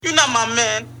You're not my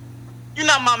man. You're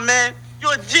not my man.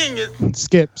 You're a genius.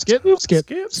 Skip.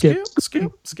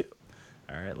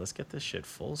 All right, let's get this shit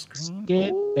full screen.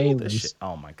 Skip Ooh, Bayless. this shit.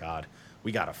 Oh my god,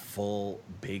 we got a full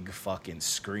big fucking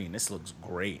screen. This looks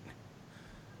great.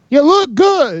 You look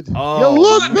good. Oh, you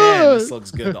look man, good. this looks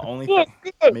good. The only thing,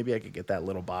 maybe I could get that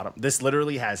little bottom. This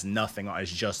literally has nothing on.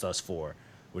 It's just us four,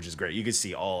 which is great. You can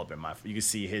see all up in my. You can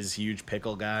see his huge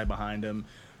pickle guy behind him.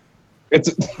 It's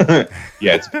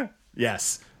yeah. It's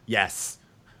Yes.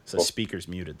 So speaker's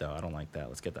muted though. I don't like that.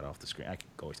 Let's get that off the screen. I can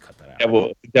always cut that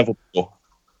out. devil.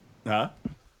 Huh?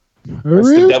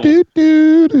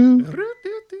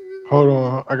 Hold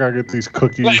on, I gotta get these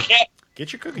cookies.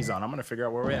 Get your cookies on. I'm gonna figure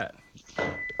out where we're at.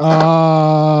 I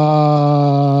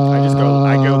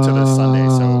I go to the Sunday.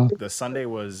 So the Sunday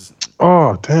was.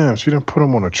 Oh damn, she didn't put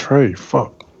them on a tray.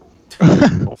 Fuck.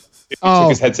 Oh,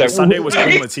 his headset. Sunday was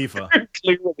Queen Latifah.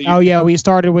 oh yeah, we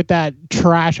started with that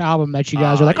trash album that you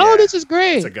guys are like, yeah. oh, this is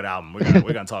great. It's a good album.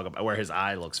 We're gonna talk about where his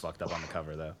eye looks fucked up on the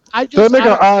cover though. It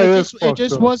fucked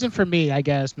just up. wasn't for me, I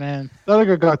guess, man. That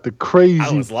nigga got the crazy. I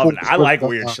was loving it. I like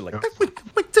weird shit. shit like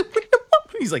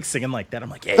he's like singing like that. I'm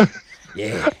like,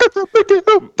 yeah.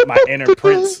 My inner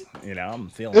Prince, I'm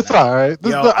feeling. It's that. all right.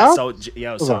 This is the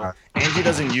album. So all right. Angie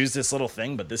doesn't use this little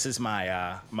thing, but this is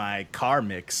my my car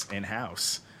mix in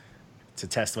house to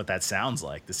test what that sounds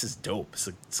like. This is dope.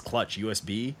 It's clutch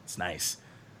USB. It's nice.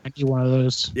 I need one of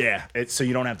those. Yeah, it's so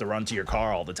you don't have to run to your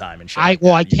car all the time and shit.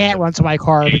 I can't run to my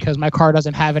car because my car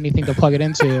doesn't have anything to plug it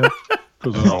into.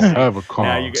 Because I don't have a car.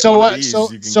 Now you get So one of what? these, So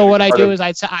you can so get what a I car. do is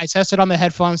I test it on the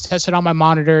headphones, test it on my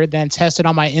monitor, then test it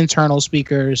on my internal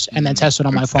speakers, and then test it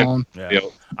on my phone. Yeah.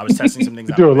 I was testing some things.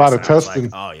 You out do a with lot this, of and I was testing.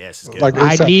 Like, oh yes, it's good. Like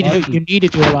I ASAP need Rocky. you need to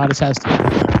do a lot of testing.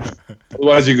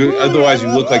 Otherwise, you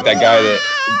look like that guy that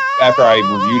after I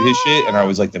reviewed his shit and I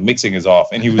was like, the mixing is off,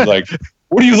 and he was like,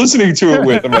 "What are you listening to it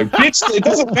with?" I'm like, "Bitch, it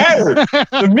doesn't matter.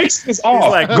 The mixing is off.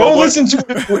 like, Go what- listen to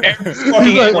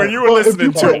it." when you were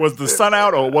listening to it, was the sun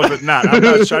out or was it not? I'm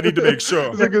not sure. I need to make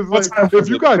sure. Niggas like, if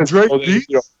you got Drake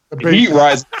beats, the heat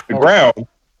rises to the ground.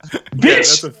 Yeah,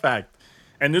 that's Bitch, a fact.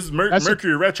 And this That's a-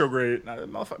 Mercury retrograde.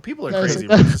 People are That's- crazy.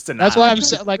 Bro. It's just a That's nod. why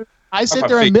I'm like I sit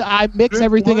there and I mix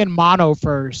everything in mono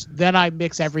first, then I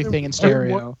mix everything in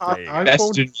stereo. That's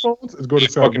iPhone just- phones is going to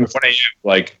it's sound fucking 1 a.m.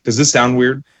 Like, does this sound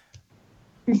weird?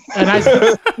 And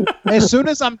as soon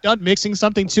as I'm done mixing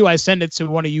something too, I send it to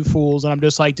one of you fools, and I'm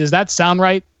just like, does that sound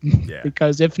right? Yeah.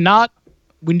 Because if not,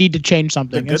 we need to change The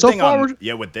something. good And so thing far,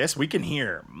 with this, we can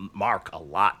hear Mark a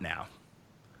lot now.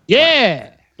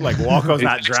 yeah. Like Walco's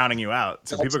not drowning you out,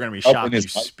 so people are gonna be Up in shocked you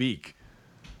his mic. speak.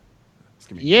 It's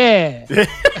gonna be- Yeah.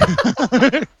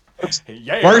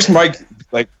 Yeah. Mark's mic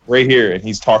like right here, and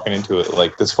he's talking into it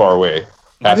like this far away.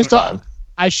 Half the time.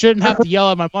 I shouldn't have to yell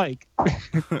at my mic.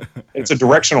 It's a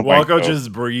directional mic. Walco though.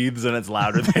 just breathes and it's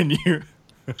louder than you.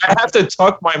 I have to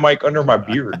tuck my mic under my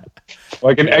beard,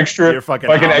 like an extra, You're fucking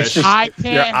like an Amish. extra. I Your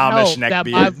can't Amish help neck that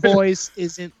beard. my voice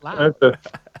isn't loud.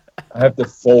 I have to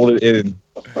fold it in.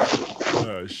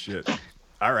 Oh shit.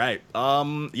 All right.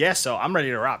 Yeah. So I'm ready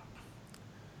to rock.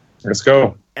 Let's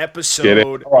go.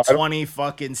 Episode Oh, I don't- 20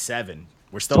 fucking 7.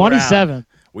 We're still 27. around.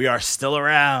 We are still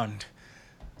around.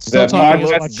 Still That talking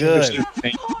podcast about is good.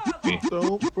 good.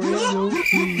 Don't bring your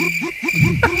team.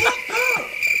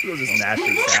 We'll just mash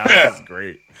it down. That's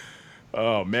great.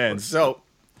 Oh man. So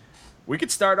we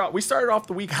could start off. We started off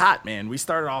the week hot, man. We've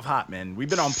been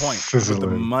on point with the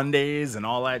Sizzling. Mondays and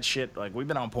all that shit. Like we've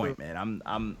been on point, man.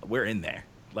 We're in there.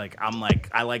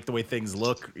 I like the way things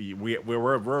look.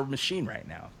 We're a machine right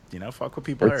now. Fuck what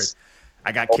people heard. It's-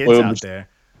 I got kids out there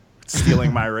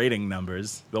stealing my rating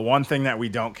numbers. The one thing that we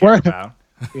don't care Where- about.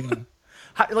 Yeah.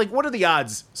 What are the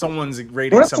odds someone's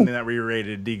rating What if- something that we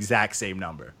rated the exact same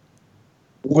number?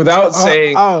 Without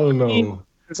saying, I don't know.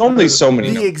 there's only so many.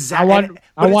 The numbers. exact. I want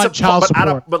but it's child but support.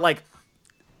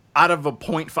 out of a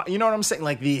 0.5, you know what I'm saying?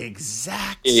 Like the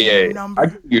exact Yeah, same I number.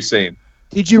 get what you're saying.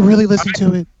 Did you really listen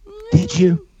to it? Did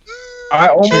you? I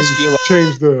almost feel like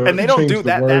Change the And they don't change do the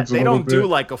that. words a They little don't do bit.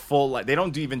 like a full. Like they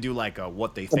don't even do like a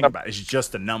what they think about. It's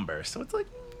just a number. So it's like,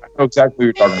 I know exactly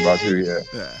what you're talking about too. Yeah,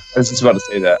 yeah. I was just about to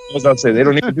say that. I was about to say they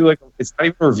don't even do like it's not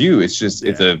even a review. It's just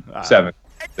it's Yeah. a 7.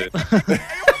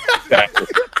 Exactly.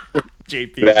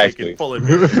 JP Exactly. taking full That's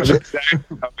advantage.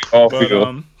 exactly how we all But,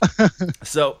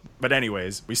 feel. but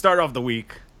anyways, we start off the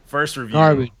week. First review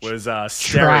Garbage. was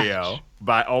Stereo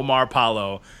by Omar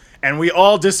Paulo. And we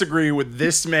all disagree with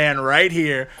this man right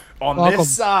here on Welcome.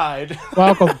 this side.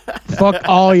 Welcome. Fuck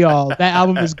all y'all. That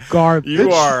album is garbage.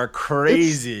 You are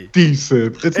crazy.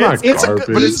 Decent. It's not It's garbage.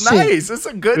 but it's Decent. nice. It's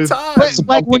a good time. But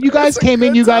like when you guys It's a came in,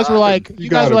 good you guys were time. like, You you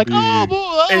guys were like, gotta oh, be-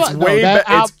 blah, blah, It's blah. way that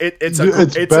better. album- It's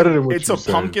better than what it's you a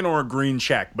said. pumpkin or a green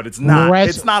check, but it's not.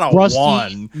 Rest- It's not a Rusty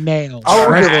one. Nails. I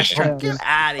would give it Rusty a Nails. Get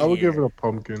out of I would here. give it a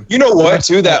pumpkin. You know what?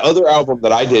 Too, that other album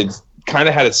that I did kind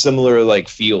of had a similar like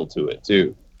feel to it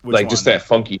too. Which Like just one? that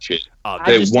funky shit. Oh, I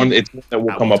That just one. didn't- It's one that will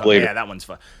that come one's up fun. later. Yeah, that one's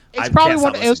fun. It's I probably can't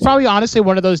one. stop It was listening probably honestly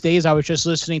one of those days I was just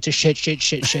listening to shit, and to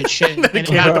it. it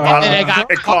It got the bottom. and it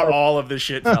got It caught all of the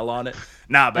shit fell on it.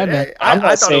 Nah, but Hey, man, hey, I'm I not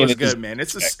thought it saying was it is- good, man.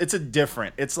 It's a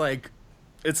different. It's like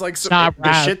not the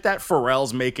rap. shit that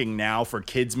Pharrell's making now for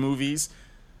kids movies.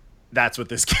 That's what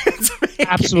this kid's making.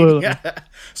 Absolutely.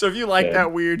 So if you like Yeah.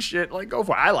 that weird shit, like go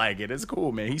for it. I like it. It's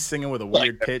cool, man. He's singing with a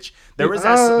weird pitch. There was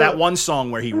that one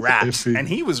song where he raps, iffy. and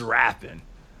he was rapping.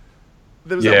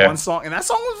 There was Yeah. that one song, and that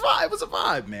song was vibe. It was a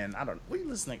vibe, man. I don't. What are you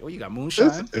listening? Oh, you got It's moonshine.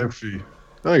 iffy.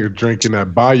 Now you're drinking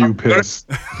that Bayou piss.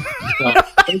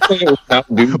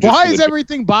 Why is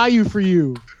everything Bayou for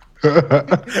you?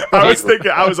 I was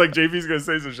thinking. I was like, JP's gonna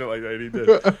say some shit like that. And he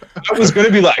did. I was gonna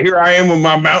be like, here I am with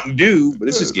my Mountain Dew, but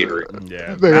it's just Gatorade.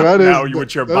 Yeah. Nigga, Now, that is- now you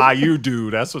with your Bayou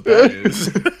dude. That's what that is.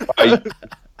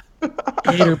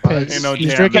 Gator piss. Ain't no He's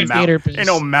damn drinking gator piss. Ain't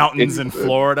no mountains in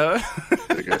Florida.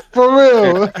 For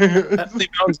real. The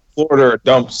mountains in Florida are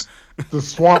dumps. The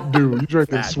swamp dew. You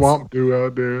drinking Facts. swamp dew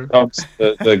out there. Dumps.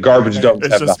 The garbage dumps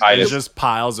It's have the just, it's highest. just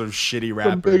piles of shitty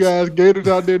Some big rappers. ass gators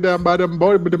out there down by them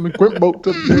boy, but them equipment boats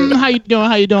up there. How you doing?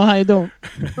 How you doing? How you doing?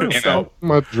 So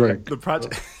My drink. the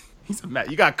project. He's a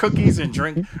mad. You got cookies and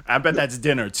drink. I bet that's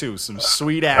dinner too. Some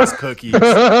sweet ass cookies.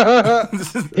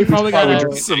 He probably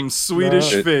got Some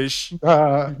Swedish Nah. fish.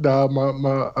 I've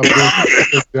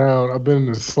been down. I've been in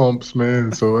the slumps,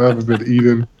 man. So I haven't been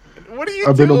eating. What are you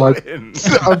I've been on my- doing?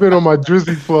 I've been on my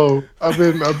drizzy flow. I've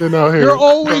been out here. You're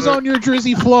always on your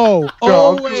drizzy flow. Yo,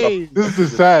 Always. This is the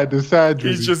sad drizzy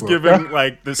He's just flow. giving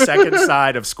like the second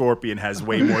side of Scorpion has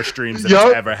way more streams than Yup.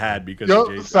 it's ever had because of Yup,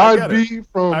 Jay-Z. I side get it.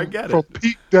 B I get from it.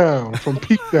 peak down. From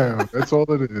peak down. That's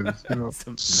all it is. You know.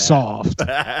 Soft.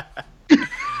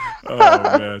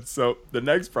 Oh man! So the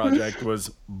next project was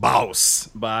Boss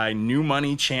by New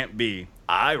Money Champ B.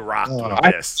 I rocked with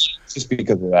I- this, Just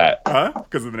because of that. huh?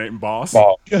 Because of the name Boss.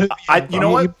 Ball. You know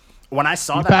what? When I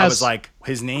saw you that, I was pass- like,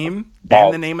 his name Ball.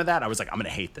 and the name of that, I was like, I'm gonna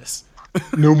hate this.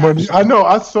 New money. I know.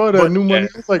 I saw that But- new money.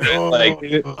 It's like, oh, Like,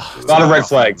 a lot of red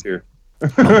flags here. A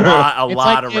It's lot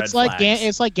like of red it's like flags.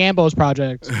 it's like Gambo's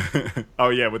project. Oh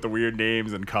yeah, with the weird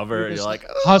names and cover, you're like,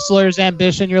 oh, Hustler's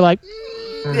Ambition. You're like,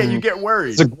 yeah, you get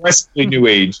worried. It's aggressively new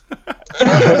age.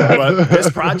 But this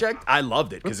project, I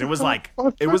loved it because it was like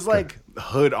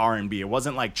hood R&B. It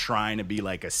wasn't like trying to be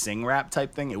like a sing rap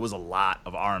type thing. It was a lot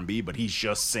of R&B, but he's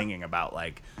just singing about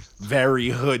like very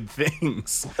hood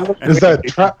things. is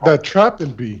that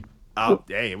trapping B?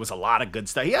 Hey, it was a lot of good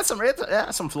stuff. He had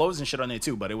some flows and shit on there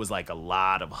too, but it was like a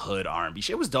lot of hood R&B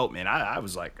shit. It was dope, man. I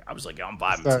was like, yo, I'm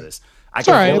vibing to this. it's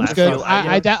all right. It feel was that. good.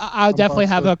 Feel- I'll definitely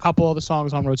have a couple of the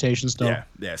songs on rotation still.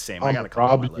 yeah, same. I got a couple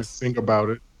Rob, on my you can list. sing about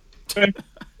it.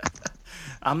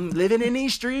 I'm living in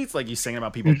these streets, like you singing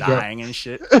about people dying and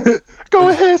shit. Go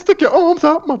ahead, stick your arms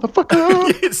out,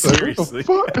 motherfucker. Seriously.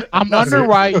 What the fuck? I'm wondering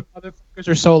why you motherfuckers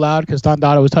are so loud because Don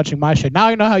Dada was touching my shit. Now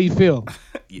I know how you feel.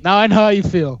 Now I know how you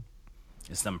feel.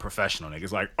 It's them professional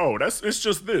niggas like, oh, it's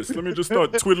just this. Let me just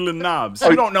start twiddling knobs.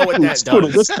 You don't know what that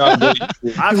does.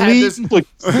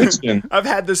 I've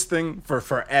had this thing for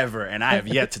forever, and I have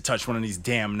yet to touch one of these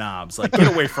damn knobs. Like,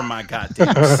 get away from my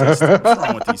goddamn system. What's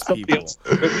wrong with these people?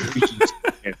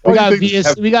 We got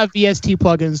VST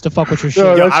plugins to fuck with your shit.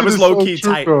 Yo, Yo, that I shit was is low so key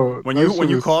true, tight though. when That you shit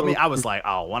is called so me. I was like,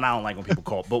 oh, one, I don't like when people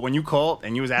call. But when you called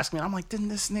and you was asking me, I'm like, didn't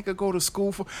this nigga go to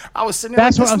school for? I was sitting there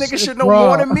That's like, what this I'm nigga saying, should know bro.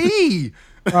 more than me.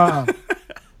 Bruh.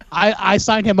 I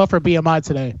signed him up for BMI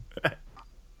today.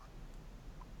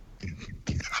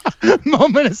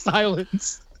 Moment of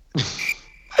silence.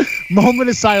 Moment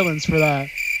of silence for that.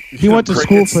 He went to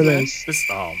school for this.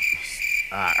 All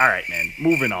right, man.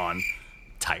 Moving on.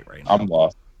 Tight right now. I'm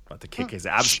lost. About to kick his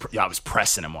ass. I was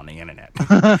pressing him on the internet.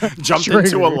 Jumped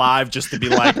into a live just to be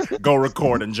like, go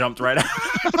record, and jumped right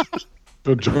out.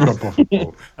 Go jump up off the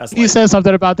boat. That's He like said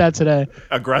something about that today.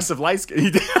 aggressive light skin.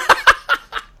 He did.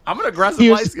 I'm an aggressive He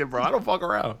was- light skin, bro. I don't fuck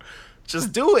around.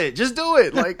 Just do it. Just do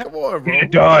it. Like, come on, bro. Get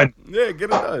it done. Yeah, get it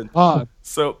done. Fuck.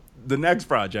 So the next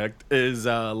project is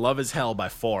Love Is Hell by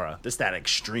Fora. This that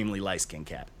extremely light skinned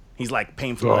cat. He's like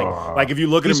painful. Like if you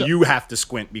look at him, you have to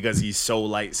squint because he's so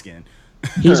light skinned.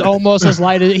 He's almost as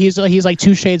light as he's like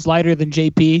 2 shades lighter than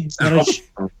JP.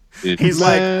 He's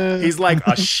like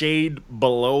a shade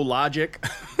below Logic.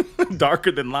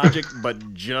 darker than Logic,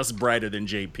 but just brighter than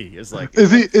JP. It's like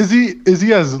Is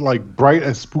he as like bright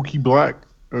as Spooky Black?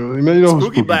 You know who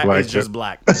Spooky Black is just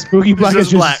black. Spooky Black It's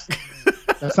is just just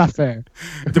black. That's not fair.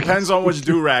 Depends on which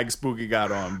do rag Spooky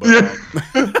got on, but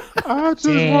I just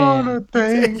Damn. wanna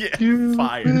thank Yeah, you.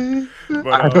 fire. baby. but,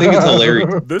 I think it's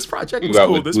hilarious. This project was About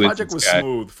cool. with This Wiz project and was Sky.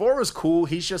 smooth. 4 was cool.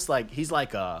 He's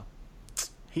like a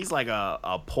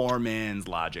poor man's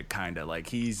Logic kind of. Like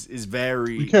he's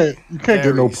very. You can't get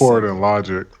no very poorer simple. than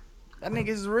Logic. That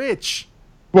nigga's rich.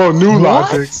 Well, new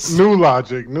What? Logic.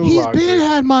 He's been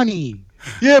had money.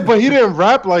 Yeah, but he didn't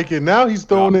rap like it. Now he's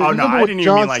throwing it. Oh You no, remember I what didn't even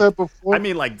John mean like. said before? I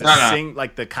mean like the No. sing,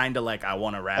 like the kind of like I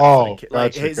want to rap. Oh, for the kid.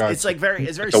 Like gotcha, it's gotcha. like very,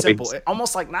 it's very The simple. wings.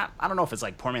 Almost like not. I don't know if it's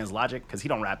like poor man's Logic because he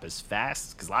don't rap as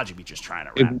fast. Because Logic be just trying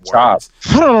to It's rap chop. words.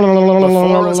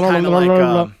 Before was kind of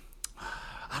like.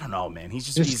 I don't know, man. He's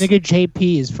just. This He's, nigga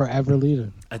JP is forever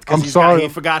leaving. I'm sorry. He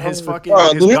forgot his fucking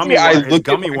Bro, his literally, I his look at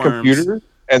gummy my worms. computer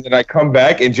and then I come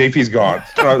back and JP's gone.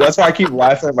 So that's why I keep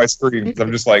laughing at my screen. 'Cause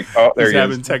I'm just like, oh, there He's he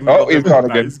having is. technical. Oh, he's gone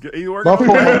again. He's My working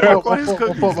fault, on his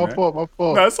cookies, man. my fault.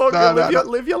 No, it's all Nah, good. nah,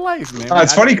 Live your life, man. Nah,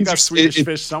 it's I funny think you 'cause got Swedish it-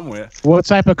 fish somewhere. What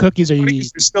type of cookies are you eating?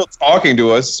 He's still talking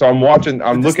to us, so I'm watching.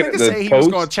 I'm Did this looking at nigga the say he was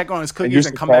post. going to check on his you're cookies and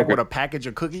still come back talking. with a package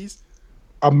of cookies?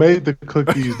 I made the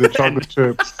cookies, the chocolate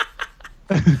chips.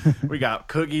 We got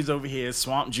cookies over here,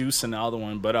 swamp juice, and the other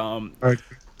one. But Like,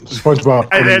 SpongeBob.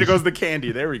 and then it goes the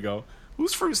candy. There we go.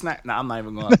 Who's fruit snack? Nah, I'm not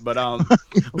even going. But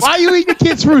Why are you eating the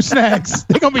kids' fruit snacks?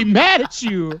 They're gonna be mad at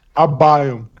you. I buy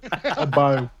them.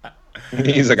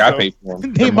 He's like, I paid for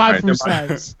him. They Never buy mind, fruit never mind.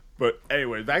 snacks. But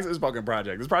anyway, back to this fucking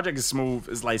project. This project is smooth.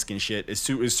 It's light skin shit. It's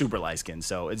super light skin,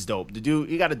 so it's dope. The dude,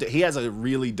 he has a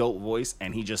really dope voice,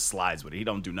 and he just slides with it. He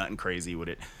don't do nothing crazy with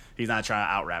it. He's not trying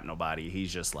to out rap nobody.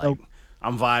 He's just like, Nope.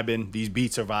 I'm vibing. These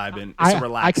beats are vibing. It's I a can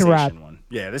relaxation rap. one.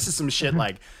 Yeah, this is some shit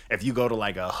like if you go to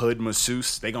like a hood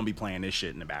masseuse, they gonna be playing this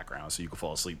shit in the background, so you can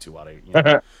fall asleep to while they,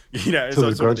 it's Till the that's what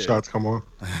it is. gunshots come on.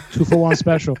 2-for-1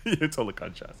 special. It's all the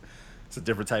gunshots. It's a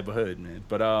different type of hood, man.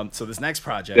 But so this next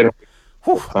project, They don't-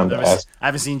 whew, Time to ask. I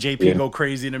haven't seen JP Yeah. go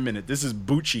crazy in a minute. This is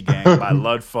Bucci Gang by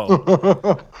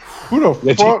Ludfo. Who the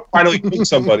Yeah, she fuck? finally killed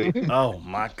somebody. Oh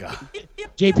my god.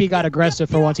 JP got aggressive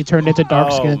for once he turned into dark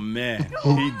Oh skin. man,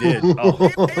 he did.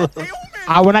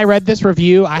 Oh, When I read this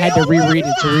review, I had to reread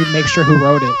it to make sure who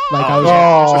wrote it. Like I was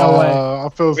like, no way. Oh, I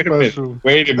feel Wait a minute. special.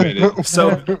 Wait a minute.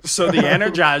 so the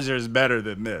Energizer is better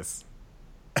than this.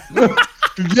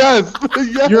 Yes,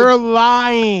 yes. You're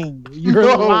lying. You're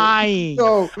No, lying.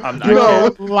 No, I'm not. You're I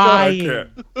lying. can't.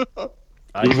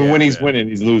 I Even can't, when he's man. winning,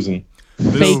 he's losing.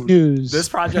 Fake news. This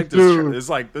project is Dude.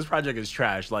 this project is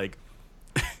trash. Like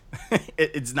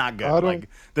it's not I good. don't- Like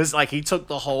this, like he took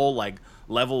the whole like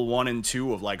level 1 and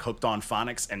 2 of like Hooked on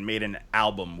Phonics and made an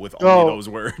album with only No. those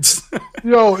words.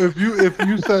 Yo, if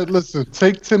you said, listen,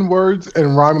 take 10 words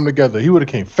and rhyme them together, he would have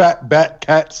came fat, bat,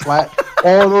 cat, slat,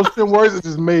 all those 10 words, and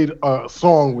just made a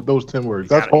song with those 10 words.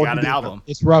 That's got, all got he an did. album.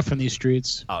 It's rough in these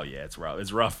streets. Oh yeah, it's rough.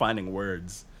 It's rough finding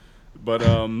words. But We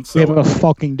have so a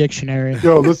fucking dictionary.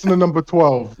 Yo, listen to number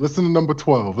 12. Listen to number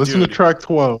 12. Listen Dude. to track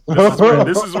 12.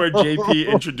 this is where JP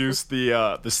introduced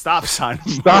the stop sign.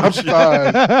 Stop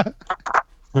emoji.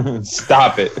 sign.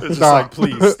 Stop it. It's just Stop. like,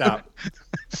 please stop.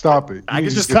 Stop it. I You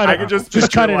could need just to get I it could out. just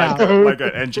Just cut it like out. like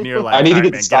an engineer. Like I need to "All right,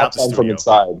 get the man, stop out the sign from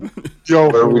studio." inside. Yo,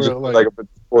 Where for we real, just like, like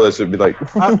before this would be like.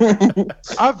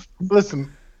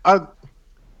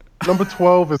 Number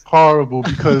 12 is horrible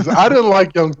because I didn't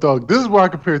like Young Thug. This is what I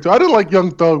compare it to. I didn't like Young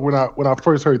Thug when I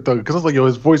first heard Thug because I was like, yo,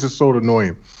 his voice is so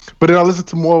annoying. But then I listened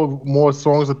to more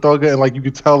songs of Thugger and like you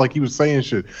could tell like he was saying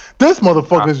shit. This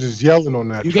motherfucker's just yelling on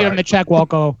that. You gave him the check,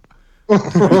 Walko.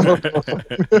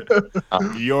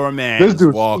 Your man, This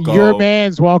dude's- Walko, Your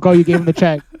man's Walko. You gave him the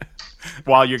check.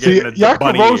 while you're See, getting the y'all could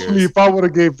bunny roast me ears. if I would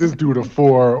have gave this dude a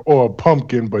 4 or a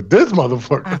pumpkin, but this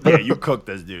motherfucker. Yeah, you cooked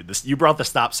this dude. You brought the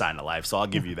stop sign to life, so I'll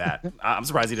give you that. I'm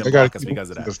surprised he I didn't gotta block us keep because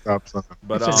of the that. stop sign.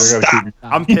 But I gotta keep-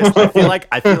 I'm pissed.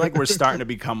 I feel like we're starting to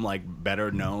become like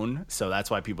better known, so that's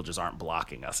why people just aren't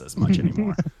blocking us as much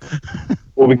anymore.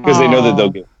 Well, because they know that they'll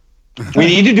get. We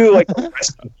need to do like.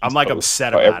 I'm like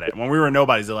upset about it. When we were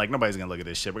nobodies, they're like, nobody's gonna look at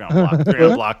this shit. We're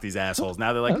gonna block these assholes.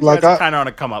 Now they're like, these Like guys are I- kind of on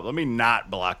a come up. Let me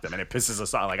not block them, and it pisses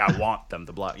us off. Like I want them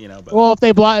to block, But Well, if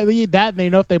they block that, they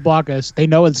know if they block us, they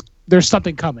know there's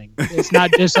something coming. It's not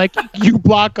just like you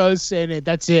block us and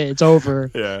that's it. It's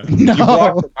over. yeah, You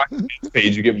block No. the MySpace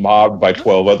page, you get mobbed by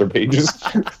 12 other pages.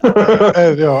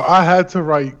 And, yo, I had to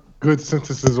write good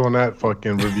sentences on that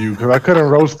fucking review because I couldn't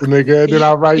roast the nigga. And then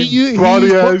I write He brawny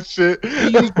used ass shit. He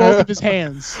used both of his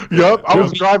hands. Yup, I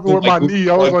was driving with my Like, knee.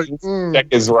 I was like,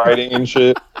 check his writing and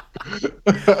shit. this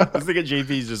nigga JP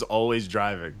is just always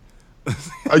driving.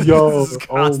 Yo, This is oh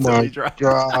constantly my dropping.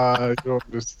 god, you don't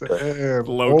understand.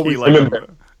 Low key, Always like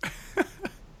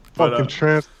fucking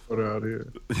transport out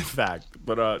here. fact.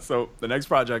 But so the next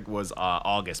project was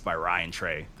August by Ryan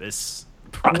Trey. This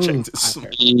project is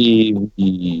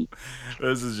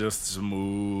this is just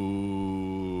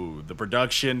smooth. The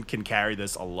production can carry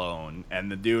this alone,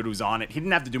 and the dude who's on it, he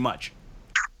didn't have to do much,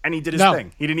 and he did his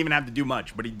thing. He didn't even have to do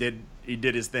much, but he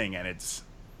did his thing, and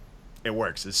it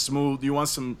works. It's smooth. You want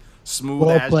some smooth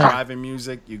ass driving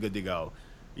music? You good to go.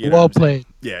 You know Well what I'm saying?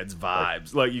 played. Yeah, it's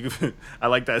vibes. Like you, I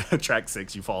like that track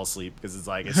 6. You fall asleep because it's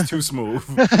like it's too smooth.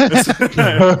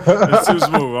 It's too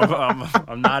smooth.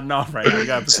 I'm nodding off right now. You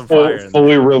gotta put some fire in.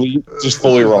 Fully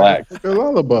relaxed. Like a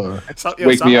lullaby.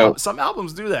 Wake me up. Some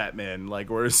albums do that, man. Like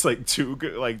where it's like too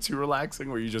good, like too relaxing,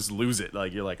 where you just lose it.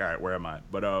 Like you're like, all right, where am I?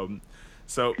 But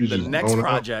so You the just next own it up.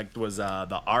 project was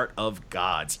the Art of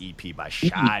Gods EP by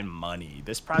Shy Money.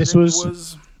 This project This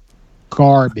was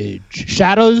garbage.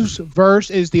 Shadow's verse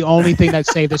is the only thing that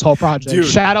saved this whole project. dude.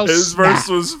 Shadow His snap. verse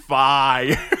was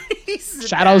fire. He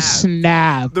Shadow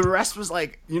snapped. snap. The rest was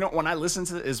like, when I listened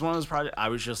to it's one of those projects, I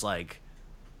was just like,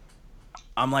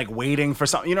 I'm like waiting for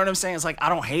something. You know what I'm saying? It's like I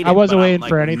don't hate it. I wasn't but I'm, waiting like,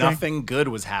 for anything. Nothing good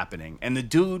was happening, and the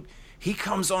dude. He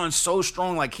comes on so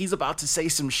strong, like he's about to say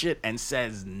some shit and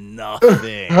says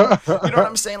nothing. You know what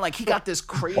I'm saying? Like he got this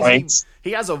crazy. Thanks.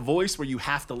 He has a voice where you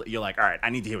have to. You're like, all right, I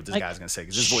need to hear what this Like, guy's gonna say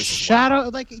because his voice is Shadow,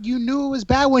 loud. like you knew it was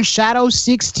bad when Shadow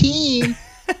 16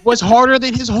 was harder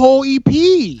than his whole E EP.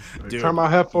 Dude, Turn my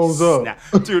headphones up.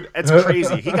 Dude, it's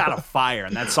crazy. He got a fire,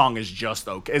 and that song is just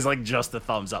okay. It's like just a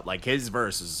thumbs up. Like his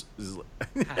verse is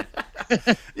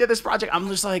yeah. This project, I'm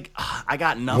just like, I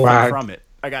got nothing Whack. from it.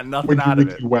 I got nothing out of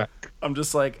it. Whack. I'm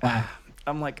just like, I'm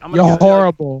gonna You're give it, like-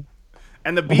 horrible.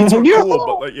 and the beats were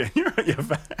cool, but like, you're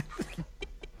fat.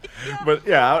 But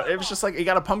yeah, it was just like it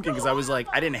got a pumpkin because I was like,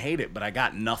 I didn't hate it, but I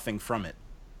got nothing from it.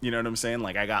 You know what I'm saying?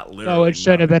 Like I got literally. No, it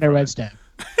should have been a red stamp.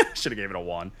 Should have gave it a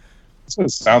 1. That's what it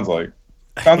sounds like.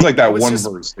 Sounds like that It was one just-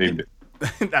 verse saved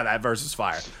it. that verse is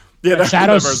fire. Yeah, that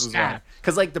Shadow verse was snap. fire.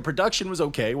 Because like the production was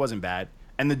okay, it wasn't bad,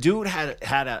 and the dude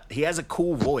he has a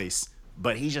cool voice,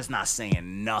 but he's just not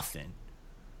saying nothing.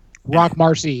 Rock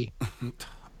Marcy.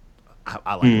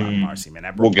 I like Rock Marcy, man.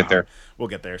 That broke We'll get my there. heart. We'll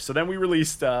get there. So then we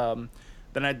released.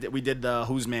 We did the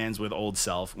Who's Man's with Old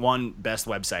Self. One best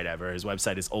website ever. His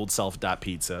website is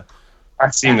oldself.pizza.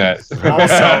 I've seen that.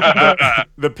 Also,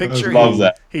 the picture Love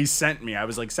that. he sent me, I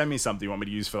was like, send me something you want me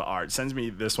to use for the art. Sends me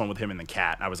this one with him and the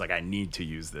cat. I was like, I need to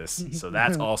use this. So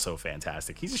that's also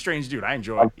fantastic. He's a strange dude. I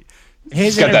enjoy it.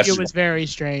 His Got that interview shit. was very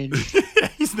strange.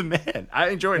 He's the man. I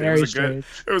enjoyed it. Very It was a good,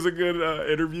 strange. it was a good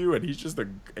interview, and he's just a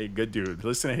good dude.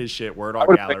 Listen to his shit. Word That on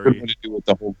would have been a good Gallery. one to do with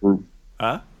the whole group.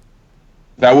 Huh?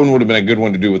 That one would have been a good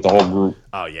one to do with the whole group.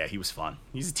 Oh yeah, he was fun.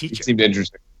 He's a It teacher. seemed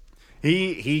interesting.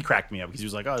 He cracked me up because he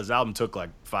was like, oh, this album took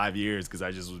like 5 years because I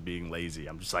just was being lazy.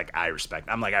 I'm just like, I respect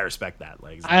that.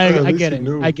 Like, I least get you it.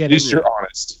 knew. I get At least it. you're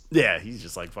honest. yeah, he's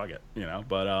just like, fuck it,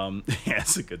 But yeah,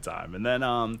 it's a good time. And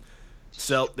then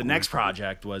so the next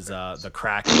project was The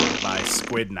Crack by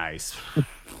Squid Nice.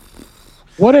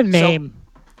 What a name.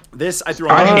 This I threw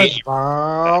on. hate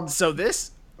Bob. So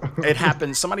this, it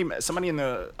happened. Somebody in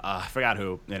the I forgot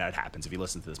who. It happens if you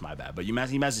listen to this. My bad. But he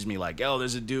messaged me like, "Yo,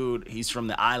 there's a dude. He's from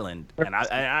the island, and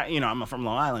I I'm from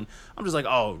Long Island. I'm just like,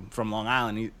 oh, from Long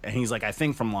Island. And he's like, I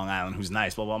think from Long Island. Who's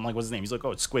nice? Blah blah. I'm like, what's his name? He's like,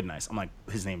 oh, it's Squid Nice. I'm like,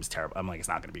 his name is terrible. I'm like, it's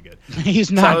not gonna be good. He's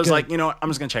So not I was good. like, you know what? I'm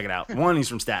just gonna check it out. One, he's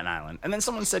from Staten Island, and then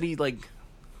someone said he like.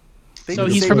 they So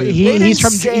didn't he's say- from they he's didn't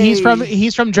from say-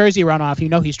 he's from Jersey runoff. You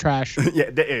know he's trash. Yeah,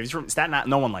 he's from Staten Island.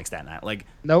 No one likes Staten Island. Like,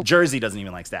 Nope. Jersey doesn't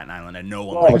even like Staten Island, and no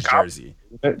one Oh, likes God. Jersey.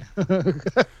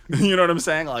 You know what I'm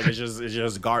saying? Like, it's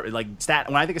just garbage. Like,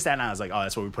 when I think of Staten Island, it's like, oh,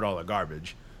 that's where we put all the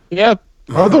garbage. Yep.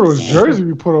 I thought it was Jersey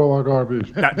we put all our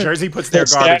garbage. Now, Jersey puts their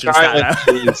garbage in Staten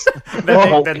Island. is.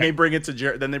 Then they bring it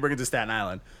to Staten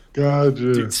Island. Gotcha.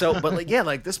 Dude, so, but like, yeah,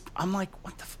 like this. I'm like,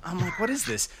 what is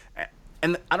this?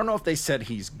 And I don't know if they said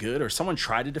he's good or someone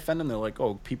tried to defend him. They're like,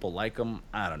 oh, people like him.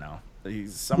 I don't know.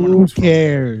 He's someone Who who's from,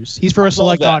 cares? He's for a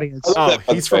select that. audience. oh,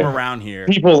 That's he's from fair. around here.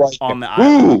 People like on him. the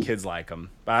island. Ooh. The kids like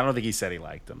him, but I don't think he said he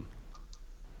liked him.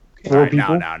 Poor All right,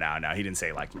 people. no. He didn't say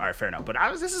he liked him. All right, fair enough. But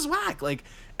this is whack. Like,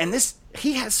 and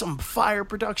he has some fire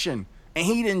production, and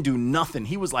he didn't do nothing.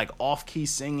 He was like off key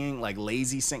singing, like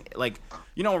lazy sing. Like,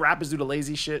 you know, when rappers do the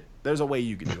lazy shit. There's a way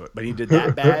you can do it, but he did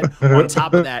that bad. On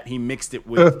top of that, he mixed it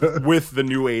with the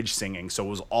new age singing, so it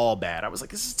was all bad. I was like,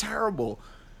 this is terrible.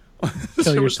 This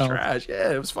Kill shit was yourself. trash.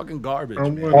 Yeah, it was fucking garbage.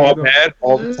 I'm man. All bad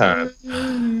all the time.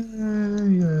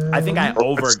 I think I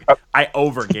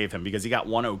overgave him because he got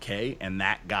one okay, and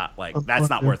that got like that's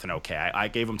not worth an okay. I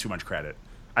gave him too much credit.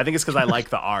 I think it's because I like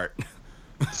the art.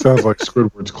 Sounds like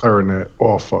Squidward's clarinet,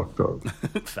 all fucked up.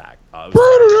 Fact.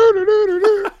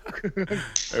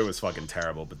 It was fucking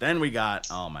terrible. But then we got,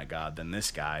 oh my god, then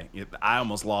this guy. I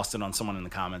almost lost it on someone in the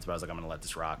comments, but I was like, I'm gonna let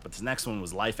this rock. But this next one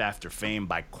was Life After Fame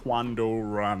by Quando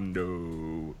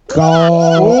Rondo.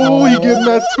 Oh, he getting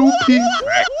that 2-piece.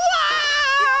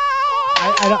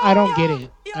 I don't get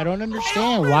it. I don't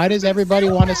understand. Why does everybody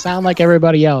want to sound like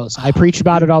everybody else? I preach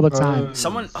about it all the time.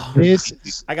 Someone,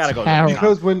 I gotta go.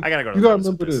 Because when I gotta go. You gotta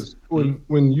remember this: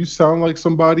 when you sound like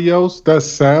somebody else, that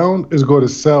sound is going to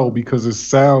sell because it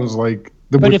sounds like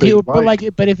the. But if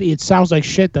if it sounds like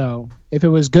shit though, if it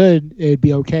was good, it'd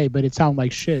be okay. But it sounds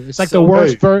like shit. It's like the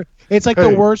worst. It's like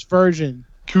the worst version.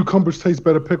 Cucumbers taste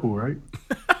better pickled, right?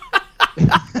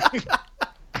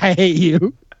 I hate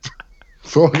you.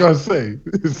 That's all I gotta say.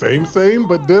 Same,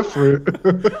 but different.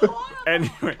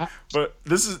 Anyway, but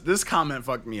this comment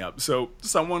fucked me up. So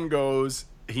someone goes,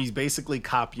 he's basically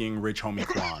copying Rich Homie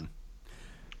Quan,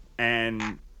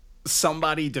 and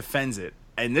somebody defends it,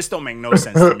 and this don't make no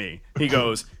sense to me. He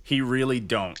goes, he really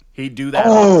don't. He do that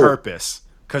on purpose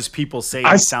because people say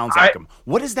it sounds like him.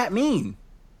 What does that mean?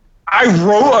 I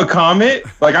wrote a comment,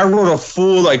 like I wrote a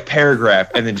full like paragraph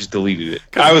and then just deleted it.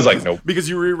 I was like, nope. Because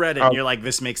you reread it and you're like,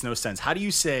 this makes no sense. How do you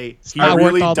say he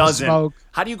really doesn't?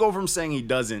 How do you go from saying he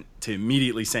doesn't to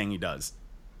immediately saying he does?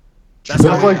 That's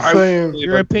like saying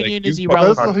your opinion is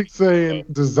irrelevant. irrelevant. That's like saying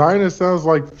Designer sounds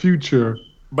like Future,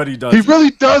 but he does. He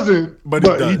really doesn't. But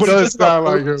he does sound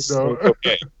like him though.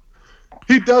 Okay.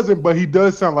 He doesn't, but he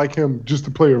does sound like him just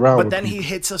to play around. But with then people. he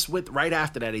hits us with right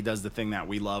after that. He does the thing that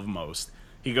we love most.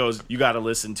 He goes, you got to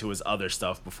listen to his other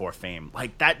stuff before Fame.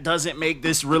 Like, that doesn't make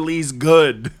this release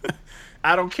good.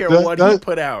 I don't care what he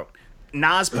put out.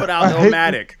 Nas put out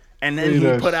Illmatic, and then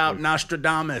he put out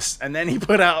Nostradamus, and then he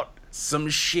put out some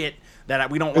shit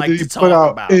that we don't like to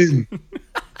talk about. Then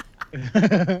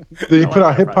he put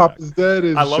out Hip Hop Is Dead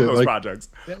and I love shit. those like, projects.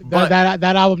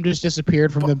 That album just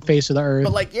disappeared from the face of the earth.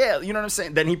 But, like, yeah, you know what I'm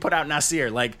saying? Then he put out Nasir.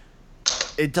 Like,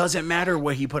 it doesn't matter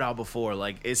what he put out before.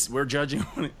 Like, we're judging.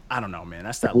 I don't know, man.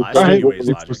 That's that lie. I hate when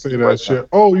people say that shit.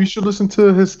 Oh, you should listen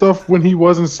to his stuff when he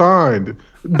wasn't signed.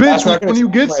 Bitch, when you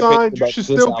get signed, you should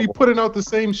still be putting out the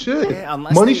same shit. Yeah,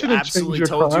 unless Money they shouldn't absolutely change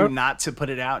your told you crowd. not to put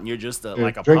it out, and you're just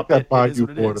like a drink puppet. that It is what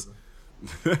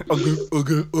it is.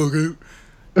 Okay.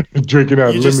 Drinking out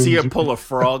You lemon just see him juice. pull a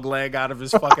frog leg out of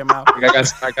his fucking mouth. I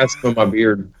got some in my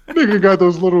beard. Nigga got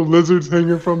those little lizards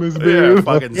hanging from his beard. Yeah,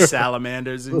 fucking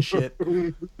salamanders and shit.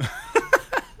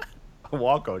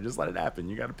 Walko, just let it happen.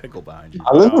 You got a pickle behind you.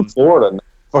 I live in Florida, not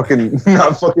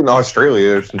fucking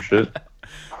Australia or some shit.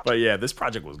 But yeah, this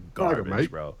project was garbage, mate.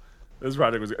 bro. This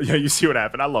project was. Yeah, you see what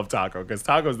happened. I love Taco because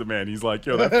Taco's the man. He's like,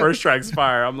 yo, that first track's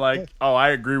fire. I'm like, oh, I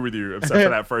agree with you, except for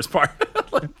that first part.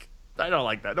 Like, I don't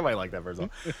like that. Nobody liked that first song.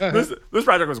 This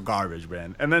project was garbage,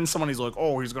 man. And then somebody's like,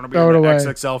 oh, he's gonna be on the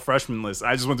XXL freshman list.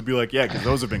 I just want to be like, yeah, because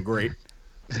those have been great.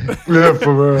 Yeah,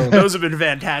 for real. Those have been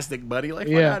fantastic, buddy. Like,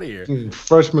 fuck out of here.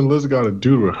 Freshman list got a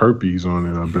dude with herpes on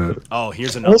it, I bet. Oh,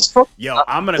 here's another one. Yo,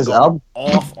 I'm gonna go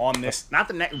off on this. Not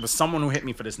the next, but someone who hit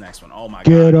me for this next one. Oh my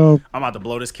god, I'm about to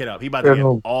blow this kid up. He about to get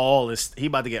all this. He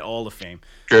about to get all the fame.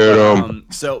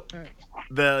 So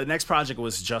the next project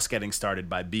was Just Getting Started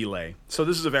by Belay. So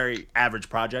this is a very average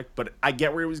project, but I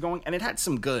get where he was going, and it had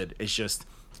some good. It's just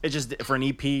for an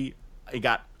EP.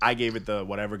 I gave it the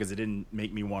whatever because it didn't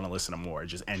make me want to listen to more. It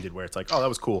just ended where it's like, oh, that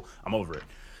was cool. I'm over it.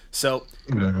 So,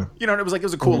 you know, it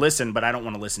was a cool listen, but I don't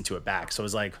want to listen to it back. So it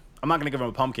was like, I'm not going to give him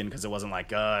a pumpkin because it wasn't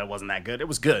like, it wasn't that good. It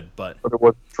was good, but it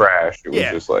wasn't trash. It was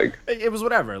just like. It was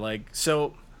whatever. Like,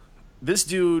 so this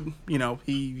dude, you know,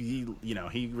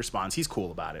 he responds. He's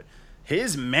cool about it.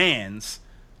 His mans,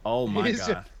 oh my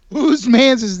God. Whose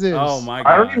mans is this? Oh my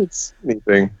God. I don't even see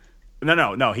anything.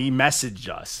 No. He messaged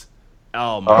us.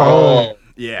 Oh my God.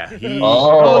 Yeah.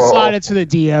 Go slide it to the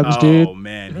DMs, dude. Oh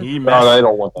man, I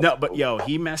don't want that. No, but yo,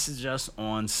 he messaged us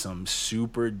on some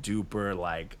super duper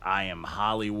like I am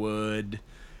Hollywood,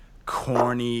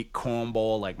 corny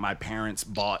cornball. Like my parents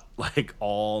bought like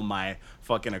all my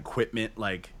fucking equipment.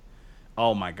 Like,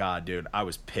 oh my God, dude, I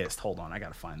was pissed. Hold on, I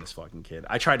gotta find this fucking kid.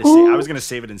 I tried to say I was gonna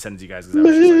save it and send it to you guys because I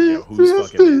was just like, yo, whose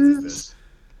fucking man is this?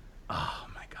 Oh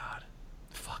my God,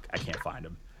 fuck, I can't find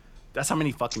him. That's how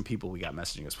many fucking people we got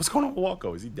messaging us. What's going on with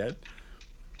Walko? Is he dead?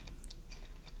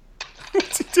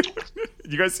 What's he doing?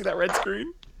 You guys see that red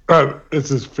screen? It's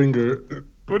his finger.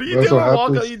 What are you doing,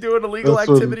 Walko? You doing illegal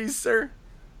activities, sir?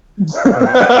 No.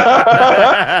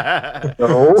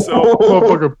 So,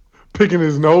 motherfucker picking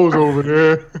his nose over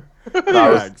there. I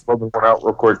was rubbing one out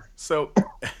real quick. So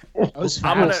I was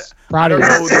I don't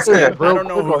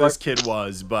know who this kid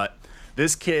was, but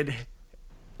this kid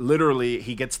literally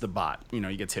he gets the bot. You know,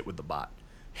 he gets hit with the bot.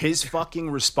 His fucking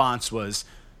response was,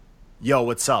 "Yo,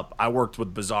 what's up? I worked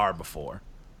with Bizarre before."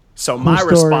 So my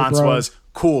story, response bro. was,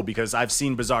 "Cool, because I've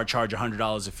seen Bizarre charge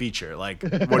 $100 a feature. Like,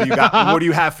 what do you got? What do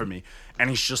you have for me?" And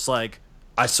he's just like,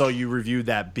 "I saw you reviewed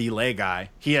that Belay guy.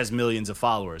 He has millions of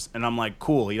followers." And I'm like,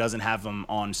 "Cool, he doesn't have them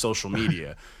on social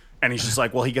media." And he's just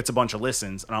like, "Well, he gets a bunch of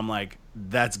listens." And I'm like,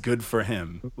 "That's good for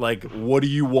him. Like, what do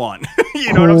you want?"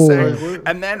 You know what I'm Cool. saying?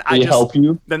 And then Can he help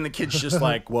you? Then the kid's just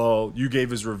like, "Well, you gave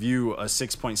his review a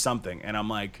 6 point something." And I'm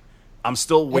like, I'm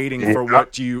still waiting for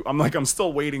what you. I'm like, I'm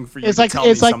still waiting for you. It's to like tell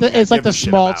me something I the give a shit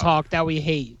small about. talk that we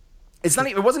hate. It's not.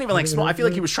 It wasn't even like small. I feel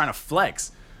like he was trying to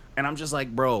flex, and I'm just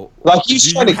like, bro, Like, he's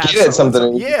do trying you to have get at something,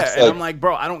 and Yeah, it's and like- I'm like,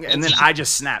 bro, I don't. And then I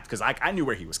just snapped because I knew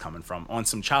where he was coming from on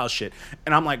some child shit,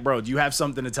 and I'm like, bro, do you have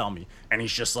something to tell me? And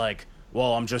he's just like,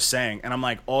 well, I'm just saying, and I'm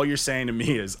like, all you're saying to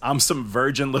me is I'm some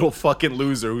virgin little fucking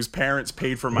loser whose parents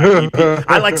paid for my EP.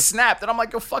 I like snapped, and I'm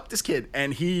like, yo, fuck this kid,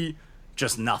 and he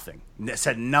just nothing,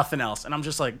 said nothing else, and I'm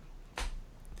just like,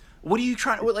 what are you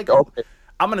trying to like? Okay.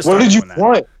 I'm gonna start What did you doing that.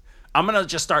 want? I'm gonna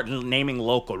just start naming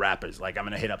local rappers. Like I'm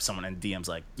gonna hit up someone in DMs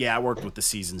like, yeah, I worked with the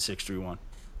Season 631.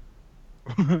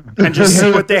 And just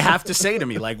see what they have to say to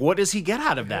me. Like, what does he get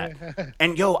out of that?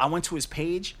 And yo, I went to his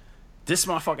page. This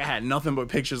motherfucker had nothing but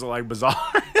pictures of like Bizarre,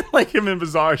 like him in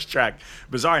Bizarre's track.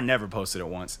 Bizarre never posted it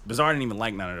once. Bizarre didn't even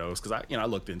like none of those because I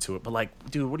looked into it. But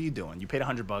like, dude, what are you doing? You paid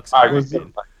 $100. I Was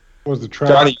the, was the track?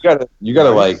 Johnny, you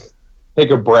gotta like take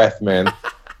a breath, man.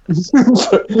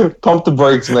 Pump the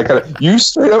brakes and that kind of. You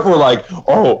straight up were like,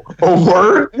 oh,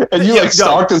 word, and you Yeah, like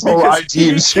stalked his whole because IG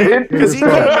and shit. Because he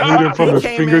Bleeding from his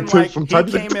came in fingertips like from he time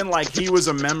to came in like he was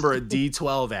a member of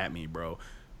D12 at me, bro.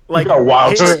 Like got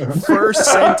wild. his first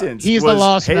sentence. He's the was,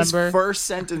 lost his member. first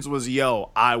sentence was, "Yo,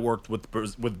 I worked with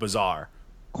Bizarre."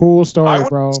 Cool I story, would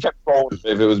bro. have just kept going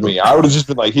if it was me. I would have just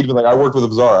been like, he'd been like, I worked with a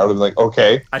Bizarre. I would have been like,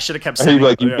 okay. I should have kept And he'd saying, be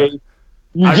like, you yeah. gave,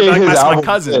 you I'd be gave like, his "That's my album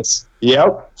cousin." this.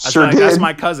 Yep, I sure like, did. "That's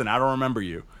my cousin. I don't remember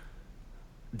you."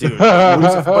 Dude,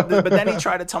 but then he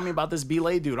tried to tell me about this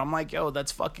Belay dude. I'm like, yo,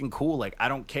 that's fucking cool. Like, I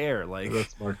don't care. Like,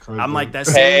 That's my cousin. I'm like, that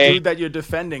same Hey. dude that you're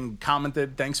defending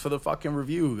commented, "Thanks for the fucking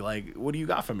review." Like, what do you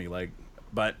got for me? Like,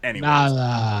 but anyway.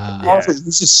 Nah. Yeah. Honestly,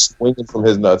 he's just swinging from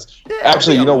his nuts. Yeah,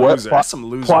 Actually, be you a know what? loser. That's some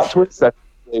loser Plot shit. twist. That's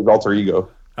Belay's alter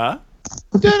ego. Huh?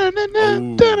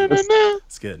 Da-na-na-na, da-na-na-na.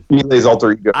 It's good. Belay's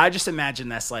alter ego. I just imagine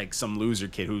that's like some loser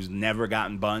kid who's never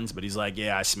gotten buns, but he's like,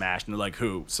 "Yeah, I smashed." And they're like,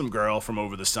 "Who?" "Some girl from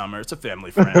over the summer. It's a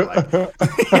family friend." Like,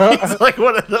 he's like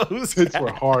one of those Tits guys.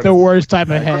 were hard. The worst type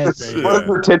of head. Yeah. What does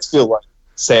her tits feel like?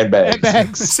 Sandbags.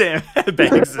 Bags. Sam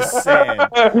Banks is sand.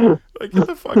 Like, get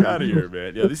the fuck out of here,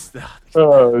 man. Yeah, this.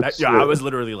 Oh, Yo, shit. I was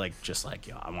literally like, just like,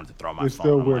 yo, I wanted to throw my They phone.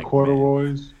 still I'm wear like,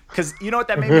 corduroys. because you know what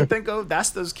that made me think of?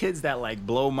 That's those kids that like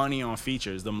blow money on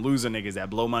features, them loser niggas that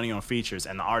blow money on features,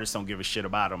 and the artists don't give a shit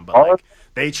about them. But like,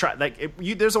 they try. Like,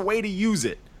 there's a way to use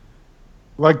it.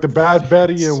 Like the Bad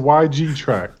Betty and YG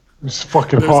track. It's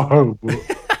fucking horrible.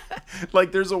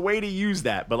 Like, there's a way to use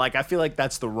that, but like, I feel like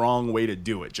that's the wrong way to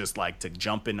do it. Just like to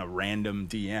jump in a random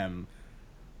DM.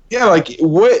 Yeah, like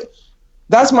what?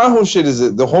 That's my whole shit. Is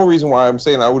that the whole reason why I'm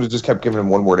saying I would have just kept giving him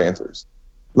one word answers,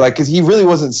 like because he really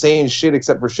wasn't saying shit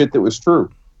except for shit that was true.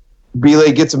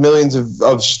 Belay gets millions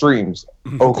of streams.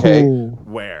 Okay, Cool.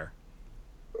 Where?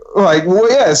 like well,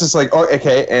 yeah, it's just like oh,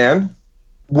 okay, and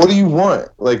what do you want?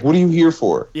 Like, what are you here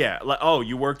for? Yeah, like, oh,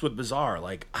 you worked with Bizarre.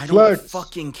 Like, I don't Flex.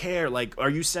 fucking care. Like, are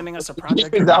you sending us a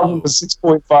project? His or album no? was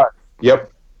 6.5.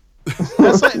 Yep.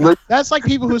 That's like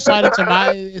people who slide into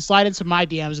my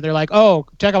DMs and they're like, "Oh,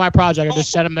 check out my project." I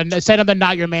just send them the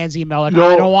not your man's email. Like, Yo,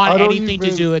 I don't want I don't anything to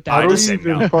even- do with I that. don't just say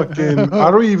even no.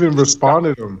 I don't even respond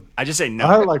to them. I just say no.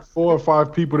 I had like 4 or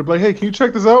 5 people to be like, "Hey, can you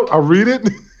check this out?" I read it.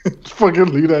 Fucking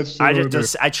leave that shit. I on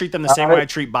just I treat them the same way I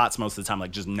treat bots most of the time.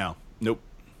 Like, just no, nope.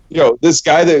 Yo, this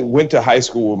guy that went to high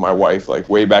school with my wife, like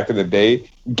way back in the day,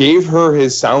 gave her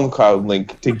his SoundCloud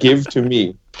link to give to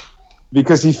me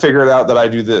because he figured out that I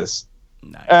do this.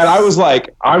 Nice. And I was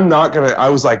like, I'm not gonna. I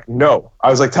was like, no. I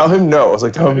was like, tell him no. I was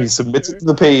like, tell him he submits it to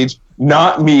the page,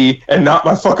 not me, and not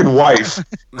my fucking wife.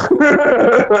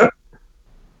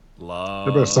 Love.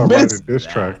 They better start But writing it's- diss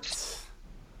tracks.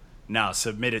 No,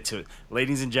 submit it to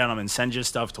ladies and gentlemen. Send your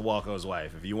stuff to Walco's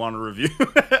wife if you want a review.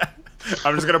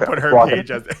 I'm just gonna put her Walco.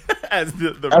 page as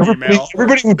the Everybody, email.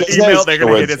 everybody who does The email that they're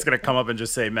gonna is- hit. It's gonna come up and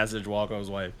just say message Walco's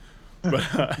wife.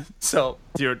 But so,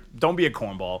 dude, don't be a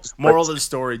cornball. Moral of the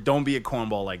story: don't be a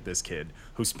cornball like this kid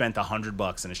who spent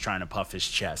 $100 and is trying to puff his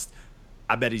chest.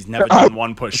 I bet he's never done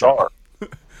one push-up.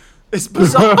 It's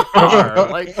bizarre.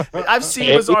 Like, I've seen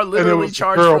Bizarre And it literally was a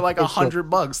charge girl for like push-up.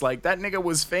 $100. Like, that nigga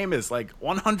was famous. Like,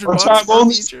 $100 First time for a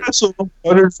only feature. special,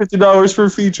 $150 for a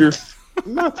feature.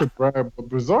 Not to brag, but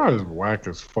Bizarre is whack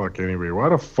as fuck anyway. Why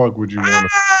the fuck would you want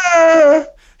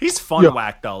to? He's fun Yo.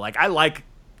 whack though. Like I like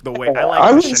the way I I like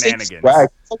the wouldn't say it's shenanigans. whack.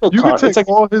 It's like a You con- could take it's like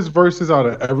all his verses out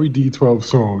of every D12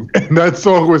 song, and that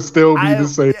song would still be the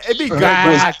same. It'd be good.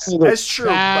 Facts. but That's true.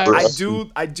 But I Facts.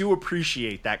 do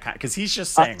appreciate that kind because he's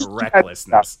just saying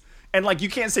recklessness. And like you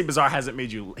can't say Bizarre hasn't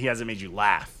made you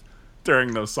laugh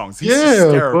during those songs. He's Yeah,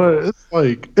 hysterical. but it's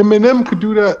like Eminem could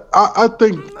do that. I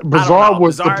think Bizarre know.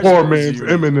 was the Bizarre's poor was man's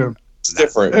unique. Eminem. It's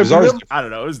different. Eminem- Bizarre's I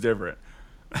don't know. It was different.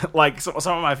 Like some of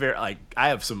my favorite, like I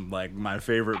have some like my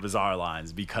favorite Bizarre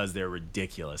lines because they're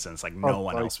ridiculous and it's like no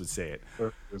one like- else would say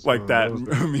it. Like that,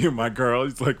 me and my girl.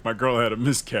 He's like, my girl had a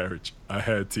miscarriage. I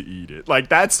had to eat it. Like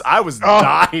I was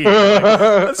dying. Like,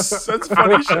 that's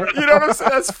funny shit. You know what I'm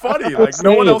saying? That's funny. Like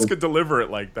no one else could deliver it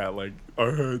like that. Like I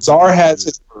had to Bizarre eat has it.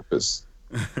 his purpose.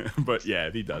 But yeah,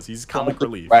 he does. He's comic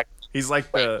relief. He's like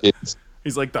the Kids.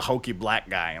 he's like the hokey black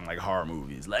guy in like horror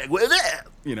movies. Like where's that?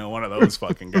 You know, one of those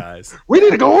fucking guys. We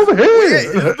need to go over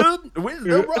here. Where's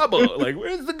the rubber? Like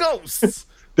where's the ghosts?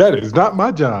 That is not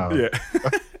my job. Yeah.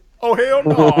 Oh hell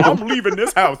no! I'm leaving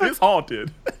this house. It's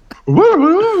haunted.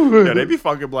 Yeah, they be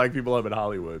fucking black people up in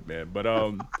Hollywood, man. But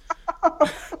I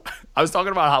was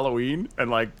talking about Halloween,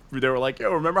 and like they were like,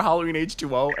 "Yo, remember Halloween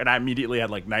H2O?" And I immediately had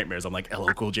like nightmares. I'm like,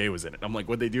 LL Cool J was in it. I'm like,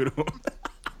 what'd they do to him?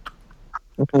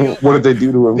 What did they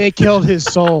do to him? They killed his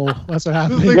soul. That's what This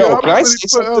happened. nigga, Yo, I'm can I ready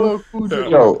say for LL Cool J.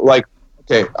 Yo, like,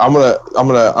 okay, I'm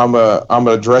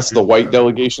gonna address the white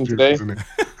delegation today.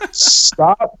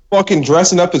 Stop fucking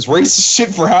dressing up as racist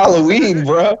shit for Halloween,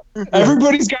 bruh.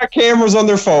 Everybody's got cameras on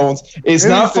their phones. It's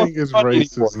not Anything fucking is funny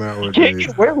racist anymore. You can't nowadays.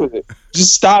 get away with it.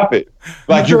 Just stop it.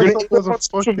 Like You you're dress gonna up get as a on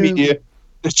social fucking- media.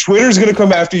 The Twitter's gonna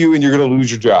come after you, and you're gonna lose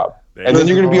your job. And then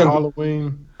you're gonna be on.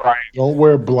 Halloween. Right. Don't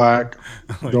wear black.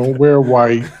 Don't wear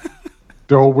white.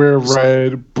 Don't wear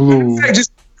red, blue.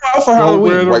 Just go out for Don't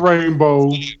wear Halloween. the Like,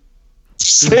 rainbow.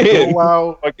 say it. Go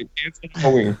out. Fucking dance on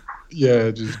Halloween.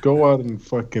 Yeah, just go out and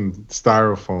fucking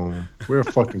styrofoam. Wear a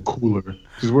fucking cooler.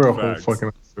 Just wear a whole Facts.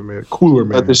 fucking man. Cooler,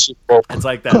 man. Let this shit go. It's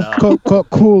like that.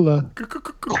 Cooler.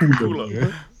 Cooler.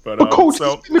 man. But But Coach,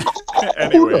 so, it's been a cooler.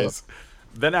 anyways,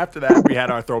 then after that we had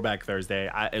our Throwback Thursday.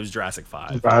 It was Jurassic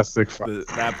 5. Jurassic Five.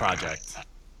 That project.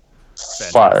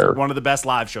 Fantastic. Fire. One of the best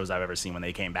live shows I've ever seen when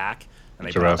they came back. And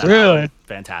they Jurassic. brought that out. Really?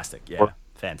 Fantastic. Yeah.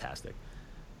 Fantastic.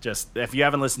 Just if you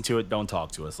haven't listened to it, don't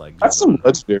talk to us. Like That's some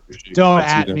legendary shit. Don't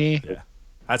That's at either. me.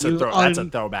 that's You that's a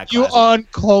throwback. You classic.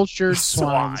 uncultured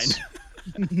Swine. swines.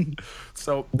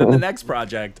 So then the next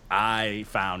project I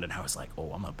found and I was like,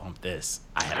 oh, I'm gonna bump this.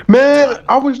 I had a Man, good time.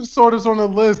 I was just saw this on the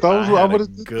list. I I would had a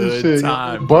have did good this shit.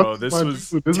 time, Buck bro. This my was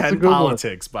dude. This is a 10 good one.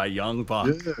 Politics by Young Buck.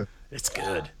 Yeah. It's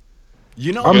good.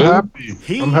 You know, I'm Good.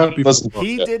 happy. I'm happy. Listen, for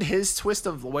he Yeah. did his twist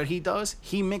of what he does.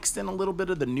 He mixed in a little bit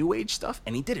of the new age stuff,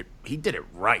 and he did it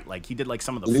right. Like he did like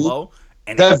some of the Mhm. flow,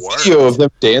 and That it worked. video of them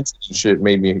dancing and shit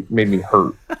made me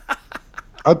hurt.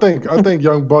 I think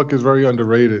Young Buck is very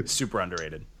underrated. Super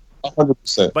underrated.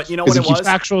 100%. But you know Because what it he keeps was?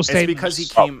 factual It's because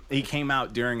statements. he came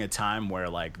out during a time where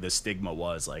like the stigma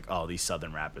was like, oh, these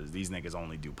Southern rappers, these niggas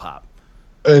only do pop.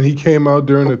 And he came out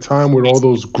during the time with all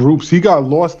those groups. He got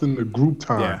lost in the group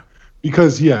time. Yeah.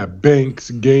 Because he had Banks,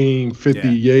 Game, 50,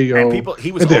 Yeah. Yayo. And people,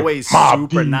 he was and then always Mobb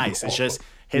super Deep. nice. It's just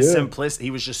his Yeah. simplicity.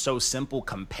 He was just so simple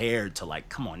compared to like,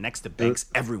 come on, next to Banks,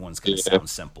 everyone's gonna Yeah. sound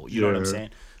simple. You know what I'm Yeah. saying?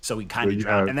 So he kind of you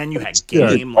dropped, had- and then you had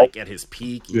Yeah. Game like at his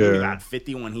peak. You Yeah. got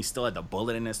 50 when he still had the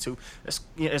bullet in his tooth.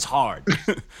 It's hard.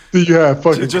 You had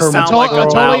fucking It just Kermit sound like the a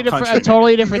Frog. loud A country.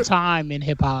 totally different time in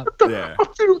hip hop. yeah.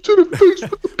 To the face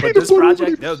with the But peanut this butter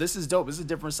project, with no, this is dope. This is a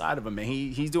different side of him, man.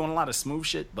 He's doing a lot of smooth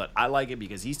shit, but I like it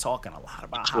because he's talking a lot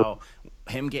about how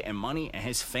him getting money and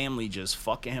his family just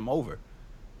fucking him over.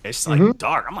 It's like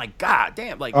dark. I'm like, God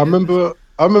damn. Like I remember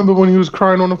when he was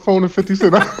crying on the phone at 50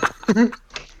 Cent.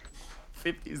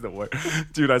 50's the worst.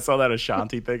 Dude, I saw that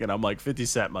Ashanti thing and I'm like, 50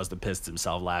 Cent must have pissed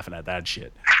himself laughing at that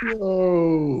shit. He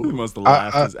Yo. must have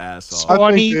laughed his ass off.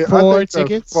 I think 24 that's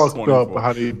tickets? fucked 24. up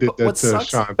how they did But that what to sucks,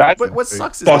 Sean. but what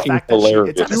sucks is the fucking fact that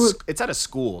hilarious. it's at a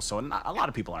school, so not, a lot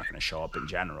of people aren't going to show up in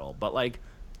general. But like,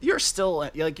 you're still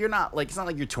like you're not like it's not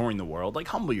like you're touring the world. Like,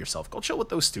 humble yourself. Go chill with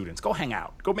those students. Go hang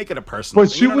out. Go make it a personal. But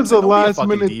thing. she You know what I'm was saying? a Don't be last fucking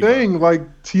minute diva. thing,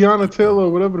 like Tiana Taylor,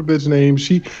 whatever the bitch name.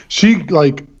 She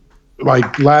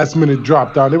like last minute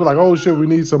dropped out. They were like, "Oh shit, we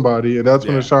need somebody," and that's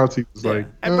when Yeah. Ashanti was Yeah. like,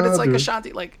 But it's like dude.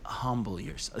 Ashanti, like humble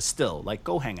yourself. Still, like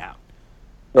go hang out.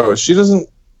 Bro, she doesn't.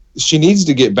 She needs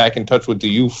to get back in touch with the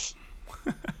youth.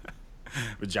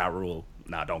 With Ja Rule,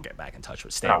 nah, don't get back in touch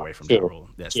with. Stay Nah, away from Ja chill. Rule.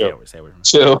 Yeah, Chill. stay away from.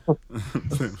 Chill.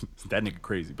 That nigga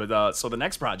crazy. But so the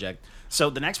next project,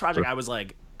 I was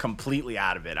like completely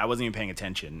out of it. I wasn't even paying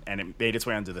attention, and it made its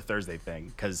way onto the Thursday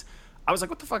thing because I was like,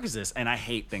 what the fuck is this? And I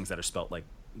hate things that are spelt like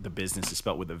the business is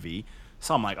spelt with a V.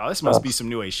 So I'm like, oh, this must be some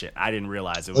new age shit. I didn't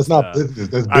realize it was. That's not business.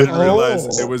 That's I didn't business.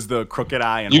 realize it was the Crooked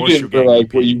Eye and You Horseshoe didn't Gang realize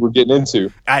EP. what you were getting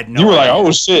into. I had no You were like, idea.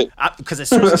 oh shit. Because as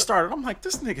soon as it started, I'm like,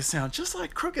 this nigga sound just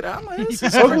like Crooked Eye. I'm like, this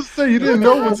is I was gonna say you didn't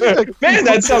know what Man,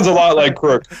 that sounds a lot like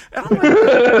Crook. And I'm like,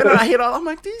 and I hit all. I'm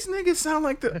like, these niggas sound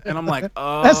like the. And I'm like,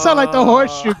 That sound like the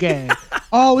Horseshoe Gang.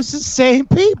 Oh, it's the same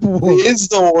people. It's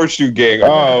the Horseshoe Gang.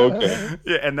 Oh, okay.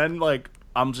 Yeah, and then like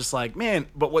I'm just like, man.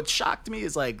 But what shocked me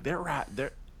is like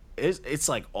it's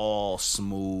like all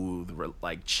smooth,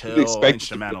 like chill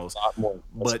instrumentals.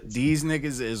 But these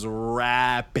niggas is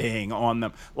rapping on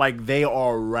them. Like they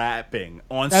are rapping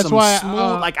on That's some why,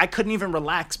 smooth. Like I couldn't even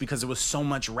relax because it was so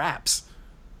much raps.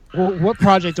 What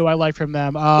project do I like from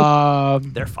them?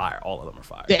 They're fire. All of them are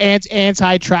fire. The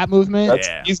anti-trap movement.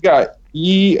 Yeah.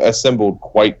 He assembled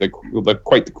quite the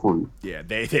crew. Yeah,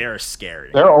 they are scary.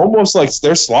 They're almost like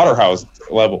they're slaughterhouse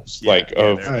levels, Yeah, like yeah,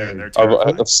 of they're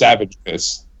terrifying. of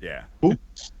savageness. Yeah.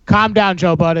 Calm down,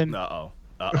 Joe Budden. Uh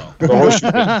oh. The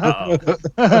Horseshoe Gang.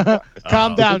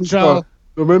 Calm down, Joe.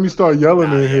 Don't make me start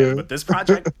yelling in Yeah, here. but this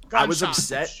project, I was Gunshots.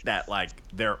 upset that like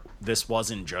this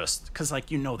wasn't just because like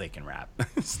they can rap.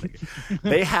 It's like,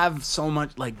 they have so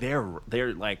much like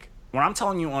they're like when I'm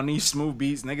telling you on these smooth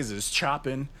beats, niggas is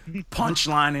chopping,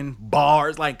 punchlining,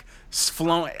 bars like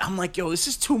flowing. I'm like, yo, this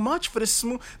is too much for this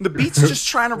smooth. The beat's just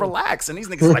trying to relax, and these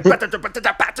niggas are like,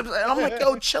 and I'm like,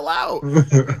 yo, chill out.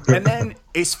 And then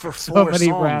it's for 4 many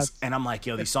songs, raps. and I'm like,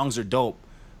 yo, these songs are dope.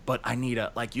 But I need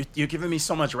you're giving me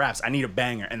so much raps. I need a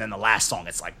banger. And then the last song,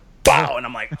 it's like, bow. And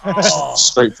I'm like, oh.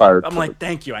 Straight fire. I'm like,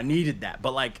 thank you. I needed that.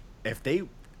 But like, if they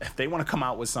want to come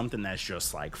out with something that's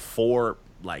just like 4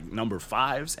 like number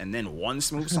 5s and then 1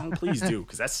 smooth song, please do.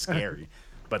 Because that's scary.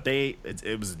 But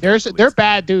it was. They're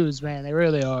bad dudes, man. They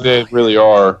really are. They really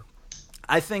are.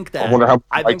 I think that I wonder how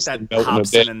I think mics that they melt in a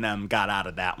Hobson day. and them got out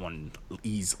of that one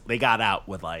easy. They got out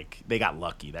with they got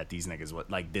lucky that these niggas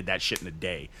did that shit in a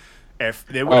day. If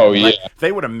they would, if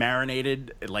they would have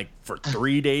marinated like for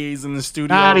 3 days in the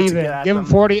studio. Not to even. get at Give them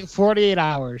 48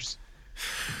 hours.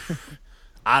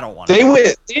 I don't want. They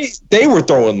were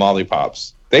throwing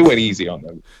lollipops. They went easy on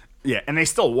them. Yeah, and they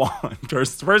still won.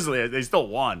 Personally, they still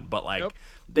won. But like, Yep.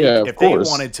 if they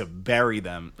wanted to bury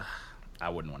them, I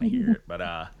wouldn't want to hear it. But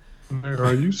Are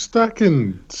you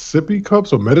stacking sippy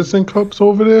cups or medicine cups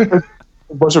over there?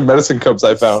 A bunch of medicine cups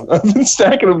I found. I've been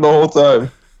stacking them the whole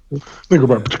time. Think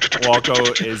about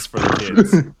Walko is for the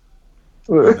kids.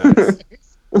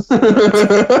 With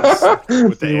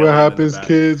the See alien what in happens, the back.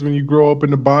 kids, when you grow up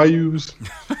in the bayous.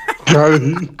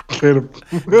 Get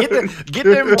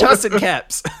them Tussin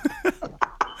caps.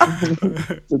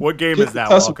 What game Get is that,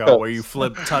 the Tussin Walko? caps. Where you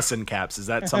flip Tussin caps? Is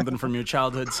that something from your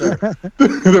childhood, sir?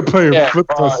 They're playing Yeah, flip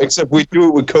toss. except we do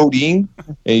it with codeine,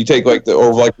 and you take like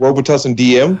Robitussin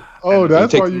DM. Oh,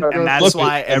 that's take- why you And guys that's Flip it,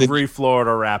 why and then- every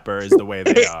Florida rapper is the way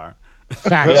they are.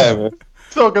 Facts. Yeah, man.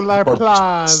 talking like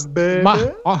plies, baby.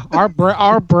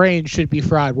 Our brain should be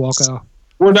fried, Walko.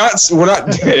 We're not.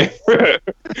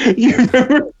 You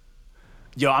remember?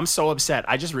 Yo, I'm so upset.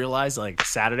 I just realized like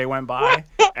Saturday went by,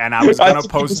 and I was gonna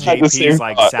think post we had the same JP's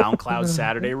like thought. SoundCloud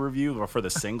Saturday review for the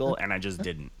single, and I just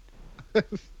didn't.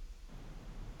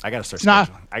 I gotta start not-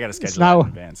 scheduling. I gotta schedule not- that in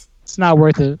advance. It's not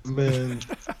worth it. Man,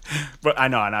 But I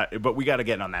know, but we got to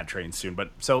get on that train soon.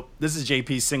 But so this is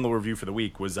JP's single review for the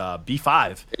week was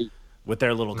B5 with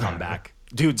their little comeback.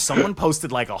 Dude, someone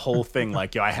posted like a whole thing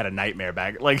like, yo, I had a nightmare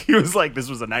back. Like he was like, this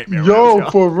was a nightmare. yo,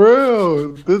 for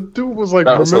real. This dude was like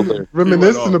That was hilarious.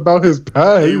 reminiscing He went about his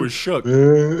past. he was shook.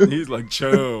 Man. He's like,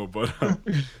 chill, but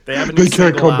they have a new They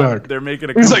can't single come out. back. They're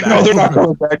making a He's comeback. like, no, they're not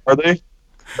coming back, are they?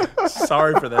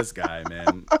 Sorry for this guy,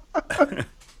 man.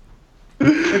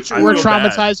 We're feel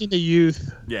bad. traumatizing the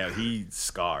youth. Yeah, he's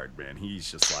scarred, man. He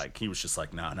was just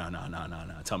like, no.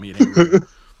 Tell me it ain't real.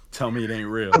 Tell me it ain't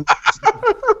real.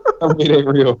 I mean, it ain't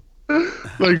real.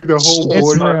 Like the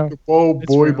It's real. whole It's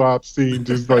boy real. bop scene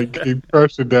just like came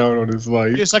crashing down on his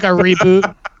life. Just like a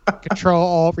reboot. Control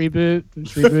Alt reboot.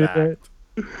 Just reboot it.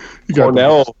 You got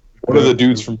Cornell, one of the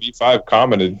dudes from B5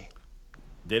 commented.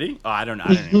 Did he? Oh, I don't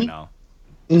even know.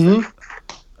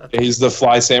 He's the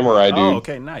Fly Samurai dude. Oh,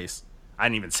 okay, nice. I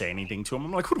didn't even say anything to him.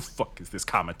 I'm like, who the fuck is this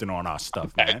commenting on our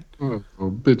stuff, man?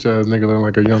 bitch ass nigga looking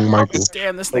like a young Michael.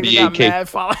 Damn, this Like nigga the got 8K. mad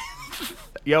following.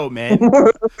 Yo, man.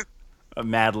 I'm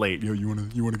mad late. Yo, you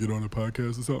wanna get on a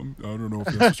podcast or something? I don't know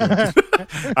if that's what y'all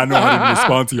do. I know I didn't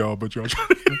respond to y'all, but y'all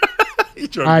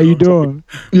How you doing?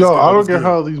 Yo, I don't Let's get do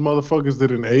how these motherfuckers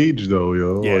didn't age though,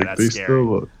 yo. Yeah, like that's they scary. still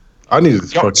look. I need to Yo,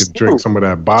 fucking it's drink true. some of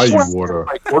that bayou water.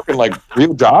 Like working like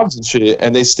real jobs and shit,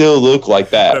 and they still look like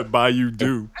that. That Bayou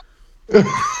do.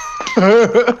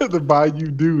 The Bayou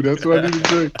dude. That's what I need to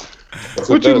drink. That's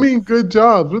What you does. mean good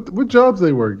jobs? What jobs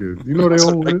they work in? You know they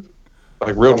own it?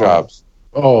 Like real jobs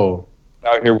Oh.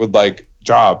 out here with like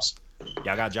jobs,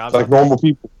 Y'all got jobs. like out there? normal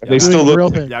people. And Yeah, they still Doing real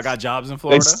look. things. Y'all got jobs in They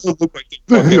Florida. still look like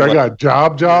they're fucking, I like, got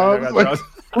job jobs. Y'all got Like,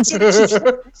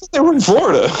 jobs? they were in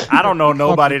Florida. I don't know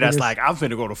nobody Fucking that's niggas. like, I'm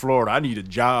finna go to Florida. I need a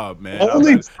job, man.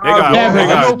 Only they got, Never. they I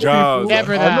got know jobs.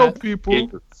 Never I know that. people.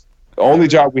 Gators. The only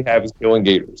job we have is killing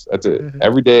gators. That's it.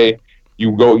 Every day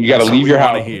you go, you got to That's leave what your we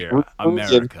wanna house. hear.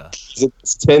 America.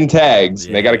 It's 10 tags,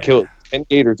 and they got to Yeah. kill 10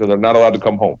 gators, or they're not allowed to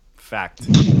come home. Fact.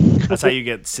 That's how you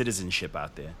get citizenship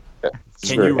out there.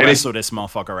 Can Sure. you And it's- wrestle this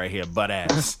motherfucker right here, butt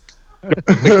ass?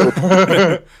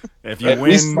 If you At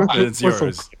least win, not it's With some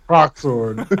yours. Crocs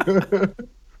on.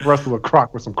 Wrestle a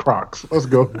croc with some Crocs. Let's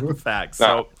go. Fact.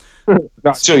 Nah. So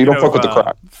No, chill. You don't fuck with the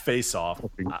croc. Face off,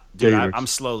 Fucking dude. gators. I'm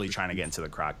slowly trying to get into the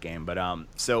croc game, but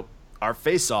so our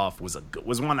face off was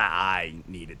one that I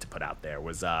needed to put out there.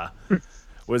 Was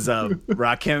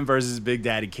Rakim versus Big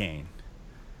Daddy Kane.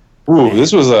 Ooh,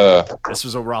 this was a. This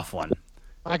was a rough one.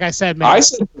 Like I said, man, I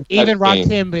said even Daddy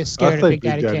Kane, Rakim is I scared of think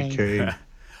Big Daddy Kane.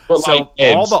 but So like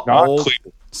Edge, all the not old, clear.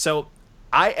 so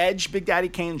I edge Big Daddy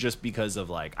Kane just because of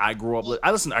like I grew up.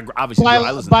 I listen. I obviously By,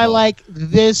 I listen by to both. like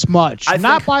this much, I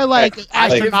not think- by like I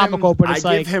give him- astronomical, but it's I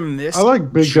like give him this. I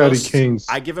like Big Daddy just- Kane's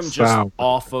I give him just sound.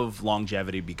 off of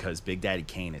longevity because Big Daddy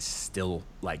Kane is still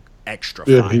like extra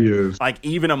Yeah, fire. he is. Like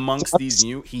even amongst these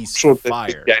new, he's Sure, that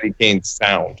fire. Big Daddy Kane's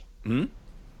sound. Hmm?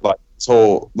 Like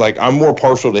so, like I'm more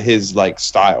partial to his like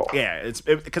style. Yeah, it's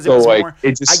because it So was like more.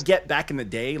 it just I get back in the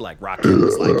day, like Rakim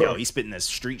was like, "Yo, he's spitting this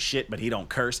street shit, but he don't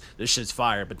curse. This shit's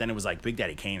fire." But then it was like Big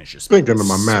Daddy Kane is just Thinking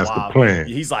spitting of my master suave. plan.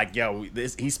 He's like, "Yo,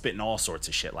 he's spitting all sorts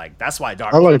of shit." Like that's why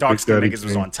I like dark Big skin Daddy niggas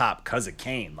was Kane. on top because of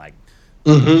Kane. Like,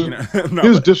 Mhm. you know, no, He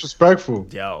was but- disrespectful.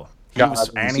 yo, God,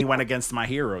 and he went against my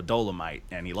hero Dolomite,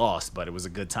 and he lost, but it was a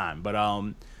good time. But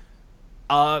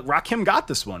Rakim got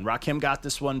this one. Rakim got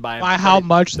this one by how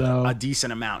much though? a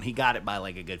decent amount. He got it by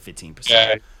like a good 15%.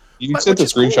 yeah, you But sent the which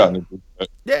is cool. screenshot. In the group, but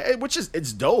Yeah, which is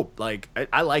it's dope. Like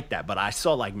I like that, but I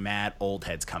saw like mad old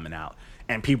heads coming out,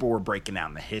 and people were breaking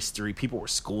down the history. People were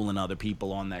schooling other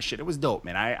people on that shit. It was dope,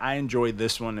 man. I enjoyed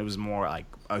this one. It was more like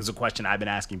it was a question I've been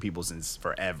asking people since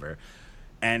forever,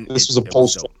 and this it- was a it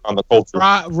post dope. on the culture.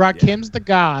 Rakim's the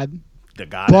god. The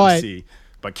God but- MC,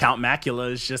 but Count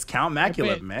Macula is just Count Macula,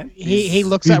 But man. He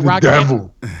looks He's at the Rakim.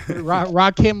 devil.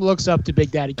 Rakim looks up to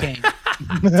Big Daddy Kane.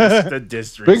 the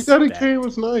disrespect. Big Daddy Kane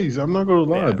was nice. I'm not gonna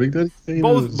lie. Yeah. Big Daddy Kane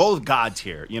Both is, both God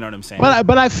tier. You know what I'm saying?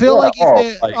 But I feel Yeah, like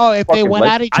if they like, if they fucking went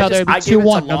like- at each other, it'd be I gave it to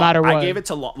 2-1 no long- matter what. I gave it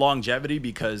to longevity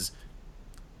because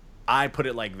I put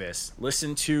it like this: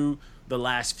 listen to the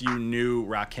last few new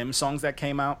Rakim songs that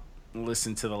came out.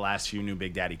 Listen to the last few new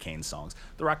Big Daddy Kane songs.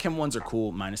 The Rakim ones are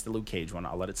cool, minus the Luke Cage one.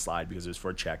 I'll let it slide because it was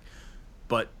for a check.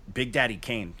 But Big Daddy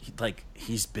Kane,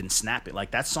 he's been snapping.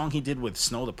 Like that song he did with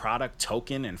Snow the Product,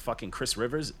 Token, and fucking Chris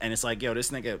Rivers, and it's like, yo,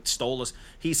 this nigga stole us.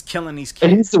 He's killing these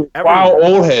And kids. he's a everywhere. wild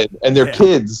old head, and they're Yeah.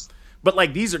 kids. But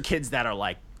like these are kids that are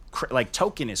like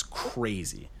Token is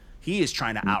crazy. He is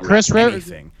trying to outrap Chris Rivers-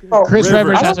 anything. Chris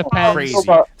Rivers I has a don't know pen. Crazy.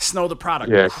 about- Snow the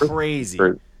Product, Yeah, Chris- crazy.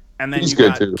 Chris- And then he's you good,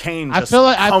 got too. Kane I just feel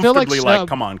like comfortably Snow-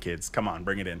 come on, kids, come on,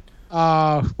 bring it in.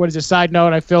 What is a side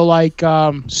note? I feel like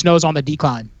Snow's on the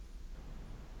decline.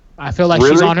 I feel like she's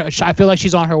Really? on her. I feel like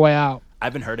she's on her way out. I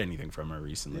haven't heard anything from her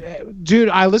recently. Dude,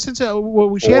 I listened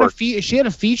to she had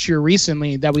a feature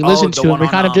recently that we listened the to, one and we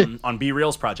on, kind of did, on B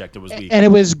Real's project. It was weak, and it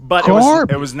was but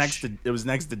garbage. it was next to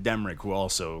Demrick, who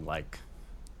also like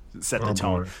set the Oh,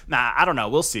 tone. boy. Nah, I don't know.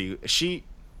 We'll see.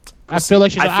 I feel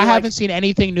like she's. I I, feel like- haven't seen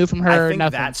anything new from I her. think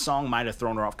Nothing. that song might have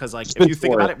thrown her off because, like, if been you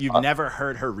think for about it. it, you've never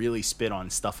heard her really spit on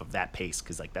stuff of that pace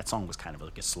because, like, that song was kind of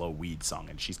like a slow weed song,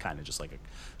 and she's kind of just like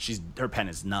her pen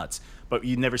is nuts. But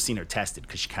you've never seen her tested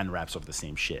because she kind of raps over the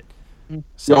same shit.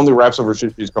 She only raps over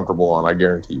shit she's comfortable on. I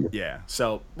guarantee you. Yeah,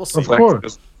 so we'll see. Of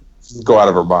course. Just go out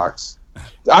of her box.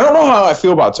 I don't know how I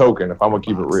feel about Token. If I'm gonna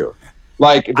keep it real,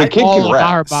 like the kid all can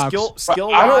about her rap. box.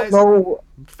 Skill I don't wise, know.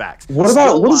 facts. What is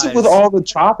it with Skill-wise, all the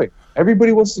chopping?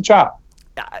 Everybody wants to chop.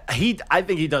 I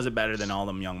think he does it better than all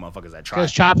them young motherfuckers that try.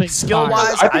 Because chopping's Skill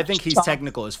wise, fire. I think he's chop-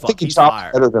 technical as I fuck. think he He's chops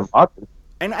fire. better than Matu.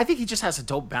 And I think he just has a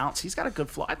dope bounce. He's got a good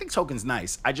flow. I think Token's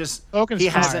nice. Token's He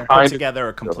hasn't fire. put together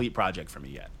a complete project for me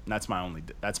yet. And that's my only.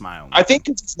 I think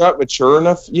it's not mature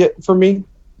enough yet for me.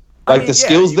 Like the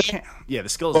skills there, Yeah, the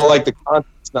skills. but like the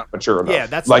content's not mature enough. Yeah,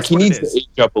 that's like he what it needs is. to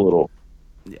age up a little.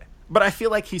 Yeah, but I feel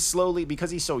like he's slowly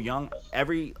because he's so young.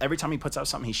 Every time he puts out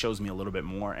something, he shows me a little bit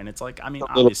more. And it's like, I mean, A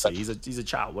little obviously bit. he's a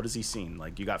child. What has he seen?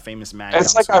 Like you got famous Mad.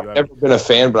 It's Young, like I've never been a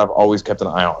fan, but I've always kept an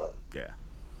eye on it. Yeah,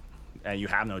 and you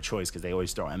have no choice because they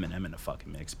always throw Eminem in the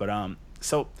fucking mix. But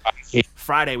So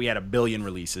Friday we had 1 billion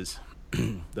releases.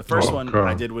 The first one God.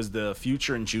 I did was the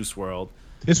Future and Juice World.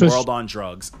 This was World on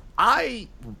Drugs. I'm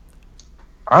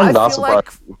I not feel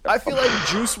surprised. I feel like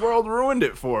Juice World ruined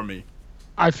it for me.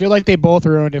 I feel like they both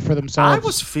ruined it for themselves. I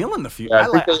was feeling the Future.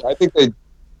 Yeah, I think they.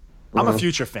 I'm a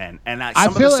Future fan, and I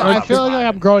feel like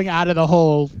I'm growing out of the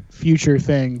whole Future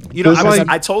thing. You know, There's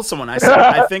I told someone, I said,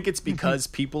 I think it's because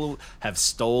people have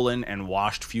stolen and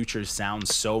washed Future's sound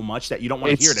so much that you don't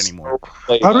want to hear it anymore.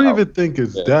 I don't even think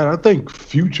it's that. I think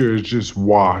Future is just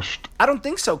washed. I don't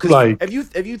think so, because Like-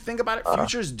 if you think about it,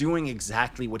 Future's doing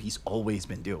exactly what he's always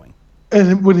been doing.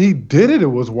 And when he did it, it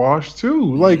was washed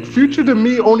too. Like Future to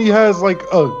me only has like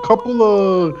a couple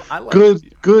of I like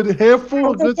good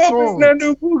handful of good songs. That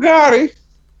new Bugatti.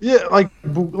 Yeah, like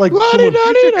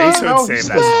La-di-da-di-da. Ace would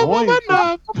say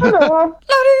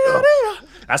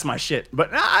That's my shit.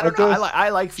 But nah, I don't know. I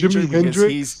like Future Jimi because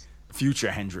Hendrix? he's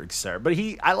Future Hendrix, sir. But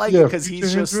I like Yeah, it because he's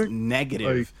Future just Hendrix,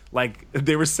 negative. Like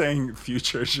they were saying,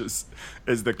 Future just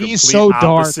is the complete He's so dark.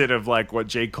 opposite of like what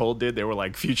J. Cole did. They were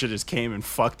like, Future just came and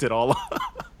fucked it all up.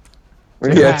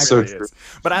 Yeah, it's so It true. is.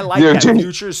 But I like Yeah, that J.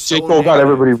 Future's so J. Cole got negative.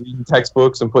 everybody reading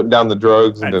textbooks and putting down the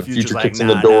drugs, and And the Future's Future like, kicks nah,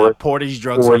 in the door. pour these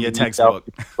drugs Or on your leaks textbook.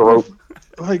 out throat.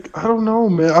 Like I don't know,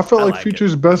 man. I felt I like like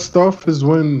Future's best stuff is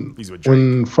when He's with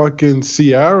Drake. fucking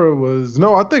Ciara was.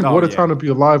 No, I think Oh, What a yeah. Time to Be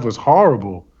Alive was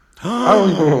horrible. I don't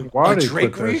even know why A they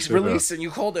Drake put that shit release up. and you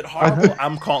called it horrible.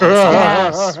 I'm calling some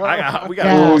ass. We got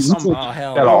Yeah. some. You Oh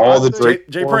hell, got no. all the J, Drake.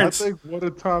 J. Well, Prince. I think What a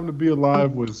Time to Be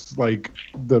Alive was like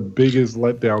the biggest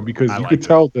letdown because I you liked could it.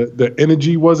 tell that the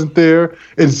energy wasn't there.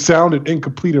 It sounded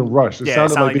incomplete and rushed. It Yeah, it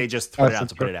sounded sounded like they they just put it out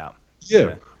to put it out.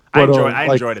 Yeah. I But, enjoyed. I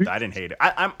like, enjoyed it. Though. I didn't hate it.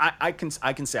 I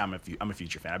can say I'm a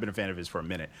Future fan. I've been a fan of his for a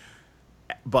minute.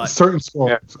 But certain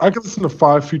songs. I can listen to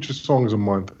 5 Future songs a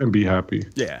month and be happy.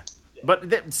 yeah.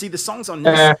 But see the songs on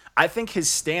this. I think his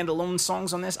standalone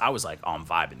songs on this. I was like, oh, I'm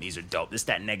vibing. These are dope. This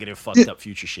that negative fucked up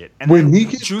Future shit. And When then he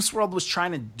gets- Juice WRLD was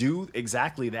trying to do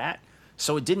exactly that,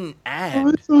 so it didn't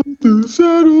add. The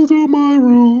shadows of my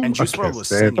room. And Juice I can't WRLD was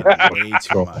stand singing that way too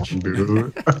song, much.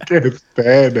 dude. I can't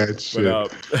stand that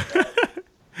shit.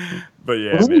 But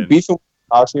yeah, Wasn't he man. beefing with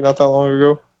Takashi not that long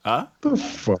ago? Huh? The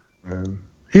fuck, man.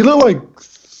 He looked like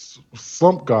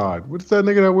Slump God. What's that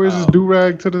nigga that wears his Oh.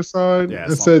 do-rag to the side Yeah,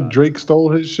 and Slump said God. Drake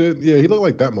stole his shit? Yeah, he looked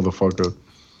like that motherfucker.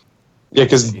 Yeah,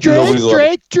 because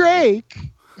Drake.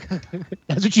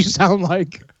 That's what you sound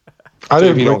like. I He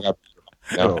didn't don't break got.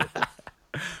 No.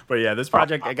 But yeah, this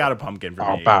project, I got a pumpkin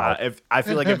for me. Bow. If I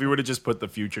feel like if we would have just put the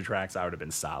Future tracks, I would have been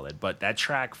solid. But that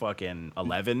track, fucking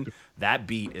 11, that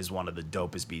beat is one of the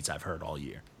dopest beats I've heard all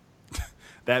year.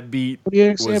 That beat, What do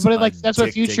you say? was But like that's what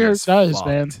addicting Future as does, fuck.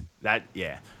 man. That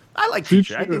I like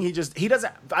Future. I Future- think he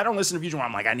doesn't. I don't listen to Future where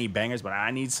I'm like I need bangers, but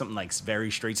I need something like very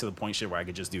straight to the point shit where I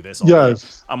could just do this. All day.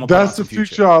 Yes, I'm gonna put on that's the some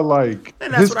Future I like.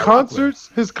 And that's His what I rock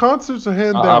with. concerts are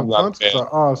hand I'm down. not a Concerts fan.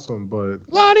 are awesome, but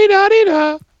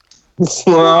La-di-da-di-da.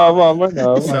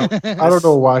 I don't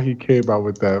know why he came out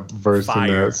with that verse in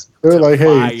Fire. that. They're like, hey,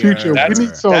 Fire. Future, That's- we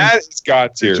need some. That is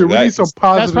God tier. Future, we need some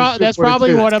positive. That's shit for the probably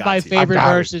kids. one of my Got you. favorite I got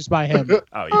it. verses by him.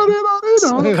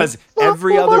 Oh yeah. Because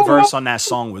every other verse on that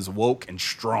song was woke and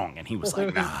strong, and he was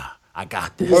like, "Nah, I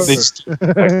got this."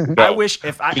 I wish I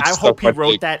It's hope he stuff like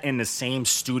wrote that. that in the same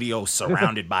studio,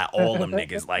 surrounded by all them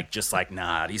niggas. Like, just like,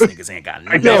 nah, these niggas ain't got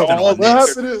nothing Yo, on what this.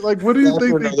 happened is, like, what do you That's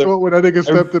think they another- thought when that nigga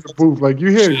stepped in the booth? Like, you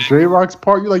hear J Rock's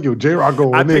part, you're like, yo, J Rock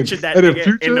going I in. pictured that and then nigga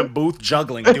in the Future, booth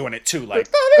juggling, doing it too, like,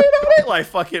 like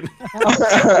fucking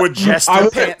with Jester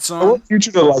pants I on, want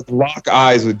Future to like lock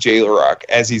eyes with J Rock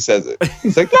as he says it.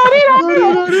 He's like,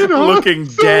 looking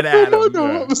dead at him.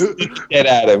 man. get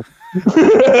at him.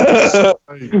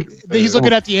 He's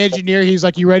looking at the engineer. He's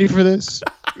like, "You ready for this?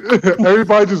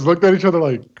 Everybody just looked at each other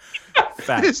like,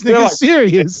 Facts. This nigga's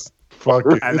serious." fuck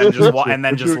it. And then just and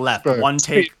then What just you left. expect? One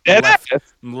take. Dead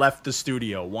Left the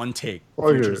studio. One take. Fuck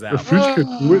it. Future's If out. Future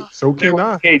could do it, so can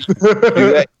I. Do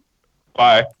that.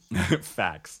 Bye.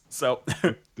 Facts. So,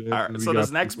 all right. So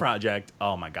this next project,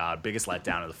 oh my god, biggest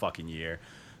letdown of the fucking year.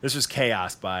 This was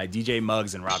Chaos by DJ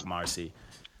Muggs and Rock Marcy.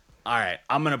 All right,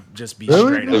 I'm gonna just be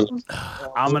Really? straight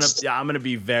up. I'm gonna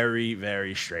be very,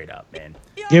 very straight up, man.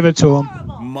 Give it to him.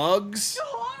 Muggs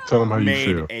Tell him how you made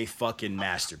feel. a fucking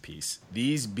masterpiece.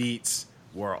 These beats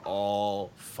were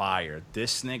all fire.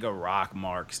 This nigga Rock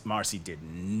Marcy did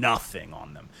nothing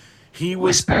on them. He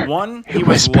was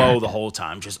low the whole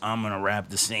time. Just I'm gonna rap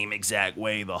the same exact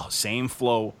way, the same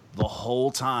flow the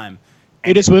whole time.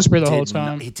 He just whispered the did whole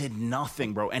time. He did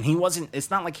nothing, bro. And he wasn't.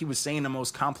 It's not like he was saying the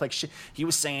most complex shit. He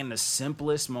was saying the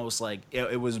simplest, most like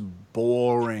it was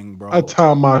boring, bro. I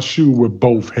tie my shoe with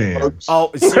both hands.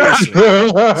 Oh,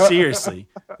 seriously. Seriously.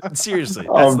 Seriously,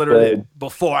 Oh, that's literally man.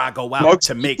 before I go out Bugs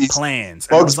to make Bunny's- plans.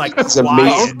 And it was like Bugs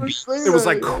quiet. Bunny's It was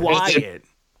like quiet.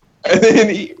 And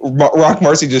then Rock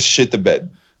Marcy just shit the bed.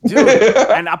 Dude,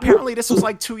 and apparently this was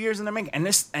like 2 years in the making.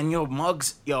 And yo,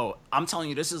 Muggs, I'm telling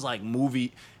you, this is like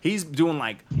movie. He's doing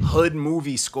like hood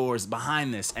movie scores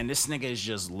behind this, and this nigga is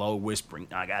just low whispering.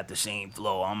 I got the same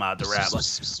flow. I'm out to rap. Like,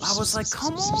 I was like,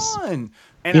 come on.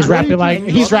 And He's I- rapping like and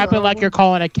he's you- rapping like you're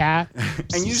calling a cat.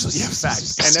 And usually, yeah,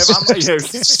 facts. And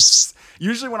if I'm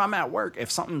usually when I'm at work,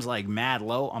 if something's like mad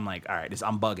low, I'm like, all right,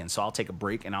 I'm bugging. So I'll take a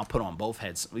break and I'll put on both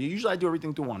heads. Usually I do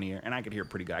everything through one ear, and I could hear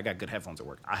pretty good. I got good headphones at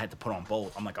work. I had to put on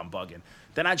both. I'm like, I'm bugging.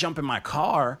 Then I jump in my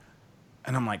car,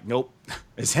 and I'm like, nope,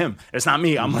 it's him. It's not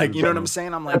me. I'm like, you know what I'm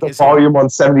saying? I'm like, The it's him. volume on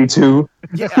 72.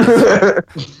 Yeah.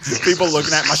 People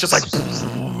looking at my shit's like.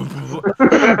 You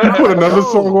put another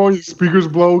song on, your speakers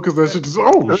blow because that shit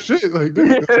just shit like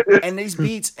that. And these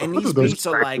beats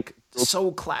are like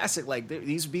so classic. Like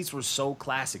these beats were so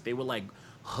classic. They were like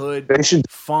hood They should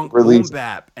funk boom release-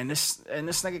 bap. And this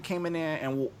nigga came in there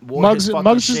and wore Muggs- his fucking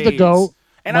Muggs is the shades. GOAT.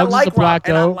 And Muggs is I like the black rock.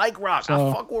 And I goat, like rock. so-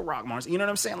 I fuck with Rock Mars. You know what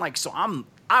I'm saying? Like, so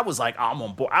I was like, I'm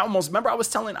on board. I almost remember I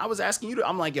was asking you to.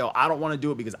 I'm like, yo, I don't want to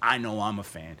do it because I know I'm a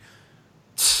fan.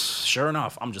 Sure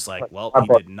enough, I'm just like, well, he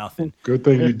did nothing. Good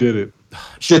thing you did it.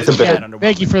 Shit the Yeah, bed.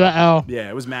 Thank you for the L. Yeah,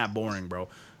 it was mad boring, bro.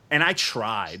 And I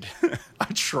tried. I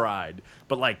tried.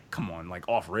 But like, come on, like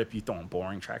off rip, you throwing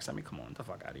boring tracks at me? Come on, get the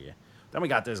fuck out of here. Then we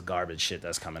got this garbage shit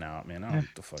that's coming out, man. I don't know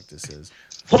what the fuck this is.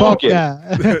 Fuck Pumpkin.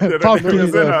 that. That Fuck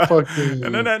nigga's you. in a- Fucking-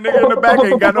 and then that nigga in the back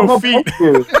ain't got no feet.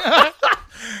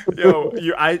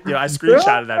 I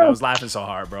screenshotted that. I was laughing so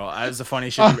hard, bro. That was the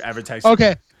funniest shit you ever texted.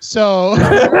 Okay, so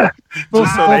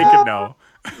Just so they can know.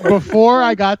 before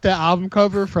I got the album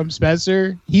cover from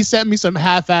Spencer, he sent me some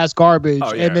half-ass garbage,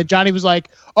 Oh, yeah. and then Johnny was like,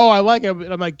 "Oh, I like it."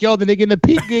 And I'm like, "Yo, the nigga in the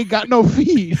peak ain't got no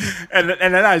feet." And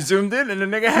then I zoomed in, and the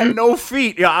nigga had no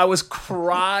feet. Yeah, I was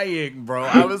crying, bro.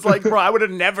 I was like, bro, I would have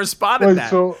never spotted Wait, that.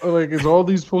 so like, is all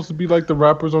these supposed to be like the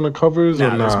rappers on the covers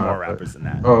Nah, or there's nah? more rappers than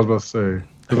that. Oh, I was about to say.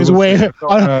 It was way. It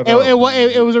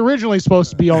It was originally supposed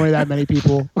to be only that many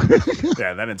people.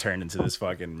 Yeah, then it turned into this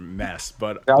fucking mess.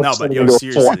 But Now no, it's but turning yo, into a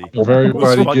seriously,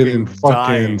 Everybody fucking getting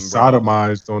dying, fucking bro.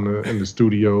 sodomized in the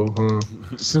studio, huh?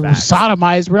 So Facts.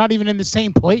 sodomized. We're not even in the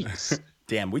same place.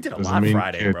 damn, we did a Doesn't lot mean you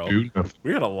Friday, can't bro. do nothing.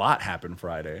 We had a lot happen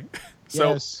Friday.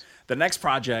 So Yes. the next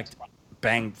project,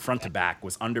 bang front to back,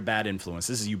 was Under Bad Influence.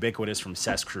 This is Ubiquitous from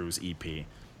Cess Cruz EP.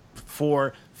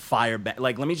 4 fire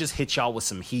like, let me just hit y'all with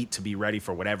some heat to be ready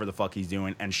for whatever the fuck he's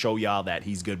doing and show y'all that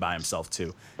he's good by himself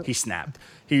too. He snapped.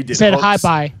 He did Said hooks. hi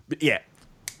bye. Yeah,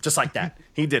 just like that.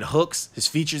 He did hooks. His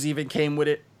features even came with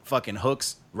it. Fucking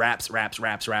hooks, raps,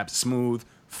 smooth,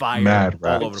 fire, Mad all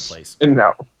raps. over the place. And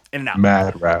now, In and out.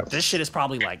 Mad rap. This shit is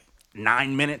probably like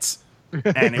 9 minutes,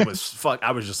 and it was fuck.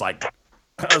 I was just like,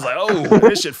 oh,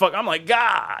 this shit fuck. I'm like,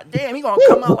 God damn, he gonna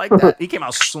come out like that. He came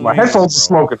out swinging. my headphones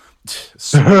are bro.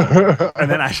 smoking. And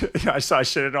then I saw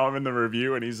shit on him in the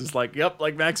review, and he's just like, yep,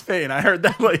 like Max Payne. I heard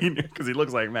that like because he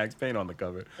looks like Max Payne on the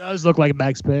cover. Does look like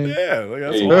Max Payne. Yeah, like,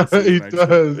 that's He what I see, He Max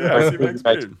does. Payne. Yeah, I see Max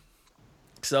Max Payne.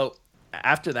 So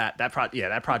after that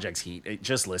project's heat.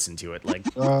 Just listen to it, like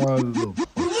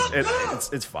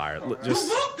it's fire. Look, just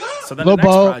so then Lil the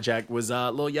next Bo. project was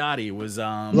Lil Yachty was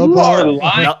Lil You Bo. are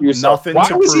lying No- to yourself. nothing Why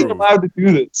to was he prove. allowed to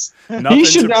do this? Nothing He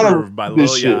should to not have Prove by Lil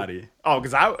this shit. Yachty. Oh,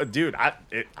 because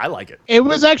I like it. It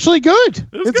was actually good.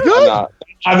 was It's good. good.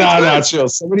 I'm not chill.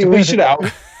 We should out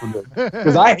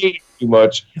because I hate him too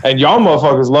much, and y'all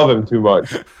motherfuckers love him too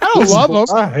much. I don't love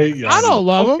him. I hate you. I don't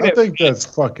love him. I think that's A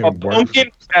fucking worse.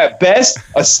 pumpkin at best,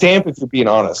 a stamp if you're being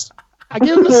honest. I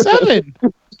give him a 7.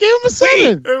 Give him a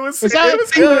 7. It was Is that- it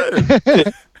was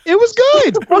good. It was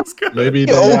good. It was good. Maybe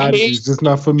the Okay. Yachty is just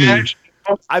not for me.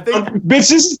 I think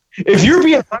Bitches, if you're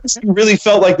being honest, you really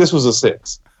felt like this was a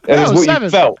 6. And No, it's what 7. you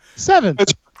felt. 7.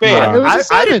 That's fair. Nah. It was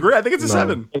a I 7. agree. I think it's a No.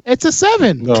 7. It's a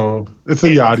 7. No, it's a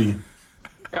Yachty.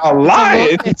 I'm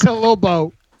lying. It's a little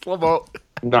boat. Well,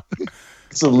 No,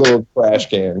 it's a little trash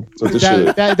can. That's what the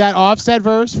shit. That offset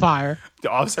verse, fire.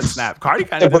 the Offset snap. Cardi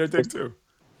kind of did her thing too.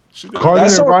 She did. Cardi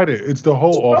That's didn't so- write it. It's the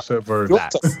whole Offset verse.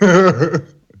 Facts.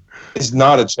 It's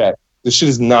not a check. This shit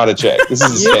is not a check. This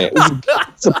is a scam.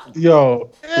 This is Yo,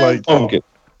 like a pumpkin.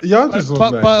 y'all just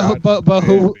look But like but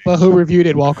who reviewed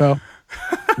it, Walco?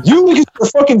 You look at your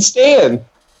fucking stand.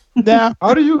 Yeah,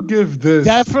 how do you give this?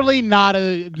 definitely not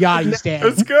a Yachty It's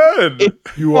stand. good.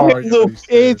 You are. a Yachty stand.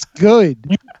 It's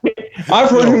good. I've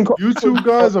heard him call You two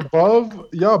guys above,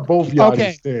 y'all both Yachty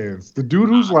Okay. stands. The dude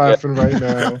who's laughing right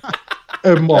now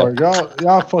And Mark,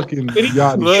 y'all fucking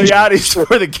Yachty. Lil Yachty's for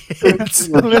the kids.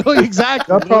 Literally,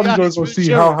 exactly. Y'all probably Lil gonna Yachty's go for the see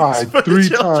children. how high for the 3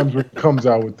 children. times when it comes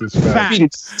out with this fact.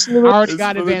 Facts. I already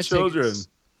got It's for the advanced children. tickets.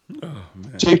 Oh,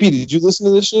 man. JP, did you listen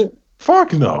to this shit?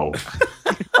 Fuck no.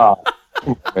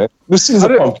 Man. This is a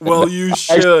pumpkin. Well, you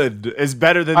should. It's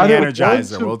better than the I didn't want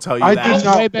Energizer. to. We'll tell you I that. did It's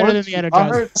not way better want than the to.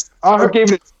 Energizer. I I heard,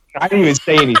 gave it. I didn't even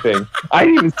say anything. I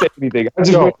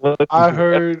just Yo, went and listened I to it.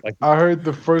 heard, Like, I heard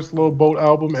the first Lil Boat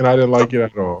album, and I didn't like it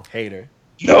at all. Hater.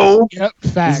 no, Yep,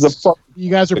 this facts. is a fuck.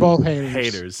 You guys are both haters.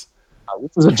 Haters.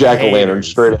 This is a jack-o'-lantern Haters.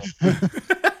 straight up.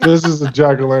 This is a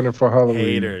jack-o'-lantern for Halloween.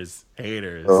 Haters.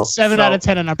 Haters. Oh. 7 So- out of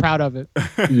 10, and I'm proud of it.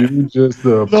 You just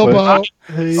Lil play- Bo.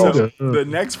 So hater. the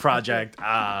next project,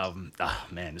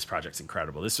 man, this project's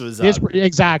incredible. This was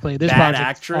Exactly. This Bad project.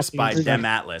 Actress fucking by insane. Dem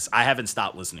Atlas. I haven't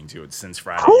stopped listening to it since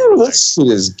Friday. Oh, Like, this shit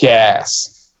is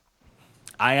gas.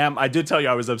 I did tell you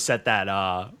I was upset that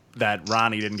that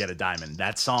Ronnie didn't get a diamond.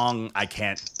 That song, I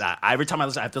can't. Every time I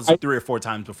listen, I have to listen 3 or 4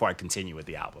 times before I continue with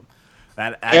the album.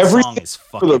 That song is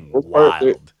for the fucking most part,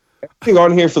 wild. Everything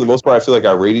on here, for the most part, I feel like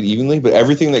I rated evenly, but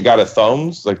everything that got a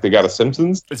thumbs, like they got a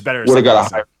Simpsons, It's better. would have got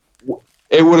a higher.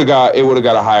 It would have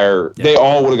got a higher. Yeah. They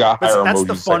all would have got higher. That's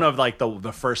the emojis fun second. of like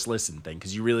the first listen thing,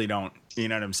 because you really don't. You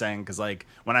know what I'm saying? Because like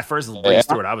when I first breezed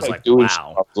through it, I was like, doing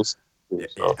wow, stuff. yeah,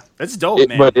 it's dope,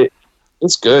 man. But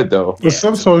it's good though. But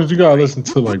some songs you gotta listen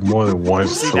to like more than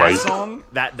once. See, Like, that song,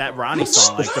 that Ronnie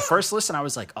song, like the first listen, I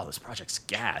was like, oh, this project's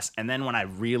gas. And then when I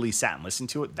really sat and listened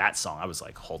to it, that song, I was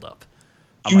like, hold up.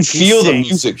 I'm You like, he's feel the saying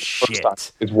music some first time.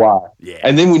 shit. Is why. Yeah.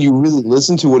 And then when you really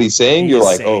listen to what he's saying, you're He's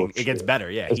like, saying- oh, it gets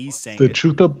better. Yeah, he's saying the it.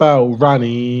 truth about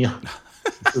Ronnie.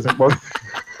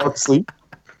 Mark sleep.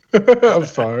 I'm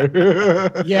sorry.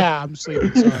 Yeah, I'm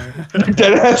sleeping. Sorry.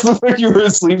 That ass looked like you were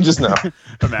asleep just now.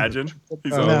 Imagine.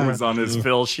 He's on his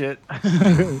Phil shit.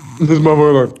 This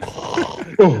motherfucker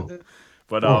like, oh,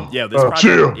 But yeah, this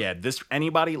chill. project, yeah, this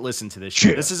anybody listen to this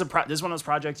shit. Chill. This is this is one of those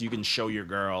projects you can show your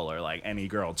girl or like any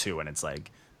girl too, and it's like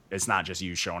it's not just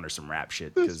you showing her some rap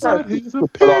shit. Because he's a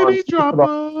penny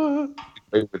dropper.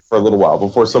 For a little while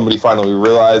before somebody finally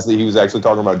realized that he was actually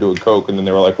talking about doing coke, and then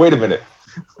they were like, "Wait a minute,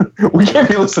 we can't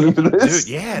be listening to this."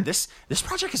 dude, yeah, this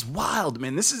project is wild,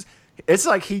 man. It's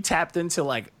like he tapped into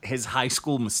like his high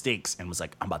school mistakes and was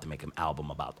like, I'm about to make an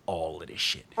album about all of this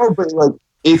shit. Oh, but like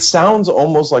it sounds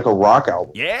almost like a rock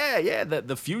album. Yeah,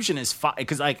 the fusion is fine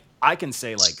because like I can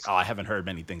say like, oh, I haven't heard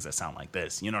many things that sound like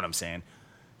this. You know what I'm saying?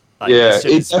 Like, Yeah, this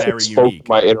shit it is very definitely spoke unique.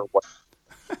 to my inner wife.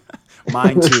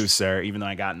 Mine too, sir. Even though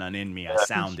I got none in me, I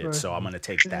sound it, so I'm gonna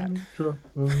take that.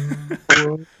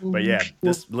 But yeah,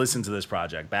 listen to this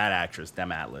project. Bad Actress,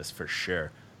 Dem Atlas for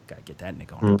sure. Gotta get that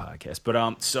nigga on the podcast.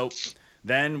 But so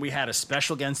then we had a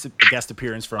special guest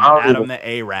appearance from Adam the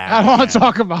A-Rap. I don't want to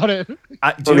talk about it.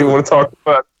 I don't even want to talk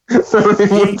about it. I don't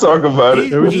even want to talk about it.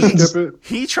 Can we just skip it?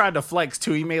 He tried to flex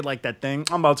too. He made like that thing.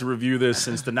 I'm about to review this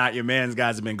since the Not Your Man's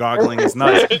guys have been gargling his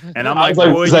nuts, and I'm like,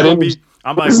 boy, is that you gonna energy? be.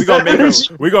 I'm like,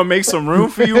 we gonna make some room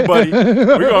for you, buddy.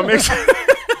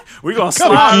 We gonna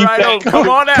slide right over. Come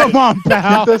on out. Come on,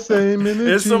 pal. The same energy.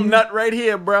 There's some nut right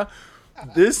here, bruh.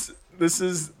 This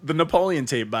is the Napoleon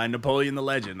tape by Napoleon the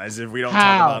Legend. As if we don't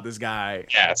How? talk about this guy,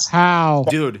 Yes. How?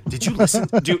 dude. Did you listen,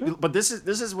 dude? But this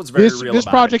is what's very real. This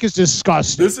about project it. is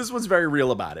disgusting. This is what's very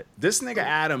real about it. This nigga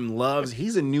Adam loves.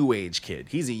 He's a new age kid.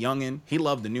 He's a youngin. He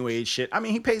loved the new age shit. I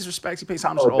mean, he pays respects. He pays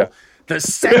homage to Okay. all.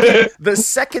 The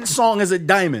second song is a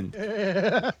diamond.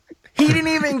 He didn't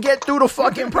even get through the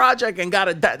fucking project and got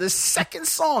the second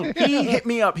song. He hit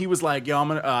me up. He was like, "Yo, I'm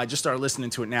gonna. I just started listening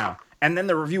to it now." And then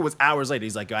the review was hours later.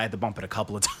 He's like, "Yo, I had to bump it a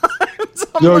couple of times."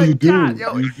 I'm Yo, like, you do. "God,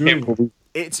 yo, You do.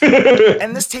 it's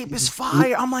and this tape is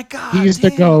fire. I'm like, God, He's the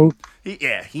damn." GOAT.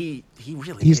 He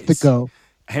really He's is. the GOAT.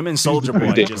 Him and Soldier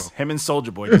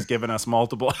Boy just giving us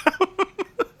multiple.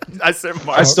 I said,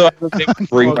 Mark. I still have to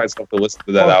bring myself to listen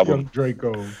to that Fuck album. Young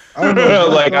Draco. I don't know.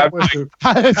 Like,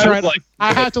 That's right. like-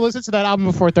 I have to listen to that album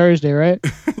before Thursday, right?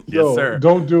 Yes, Yo, sir.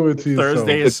 don't do it to yourself.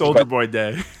 Thursday is Soldier Boy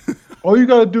Day. All you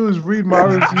gotta do is read my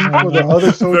review for the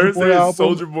other Soldier Thursday Boy is album.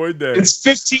 Soldier Boy Day. It's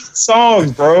 15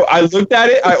 songs, bro. I looked at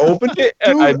it, I opened it,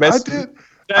 and Dude, I messed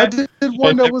I did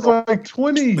one that was like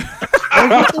 20. Like,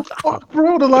 what the fuck,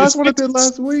 bro? The last one I did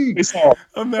last week. It's all.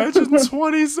 Imagine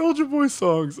 20 Soldier Boy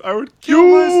songs. I would kill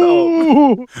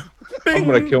myself. I'm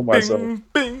gonna kill myself.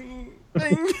 Bing,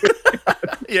 bing.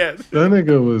 Yeah. That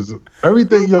nigga was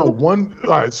everything. Yo, one. All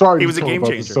right, sorry. He to was a talk game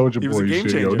about the changer. Soldier He was a Boy game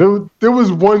shit, yo. changer. There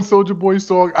was one Soldier Boy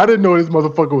song. I didn't know this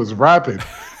motherfucker was rapping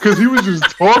because he was just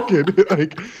talking.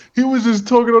 Like he was just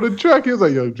talking on the track. He was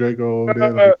like, "Yo, Draco,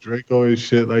 man, like Draco and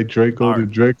shit, like Draco to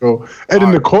Draco." And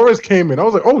then the chorus came in. I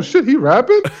was like, "Oh shit, he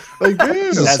rapping!" Like,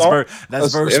 damn. That's song? verse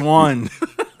That's one.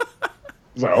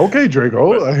 It's like, okay, Draco.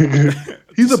 Like,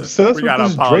 he's obsessed We with gotta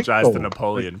this apologize Draco. to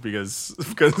Napoleon because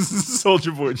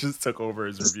Soldier Boy just took over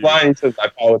his This review. line says, "I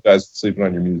apologize for sleeping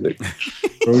on your music."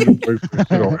 Soulja Boy put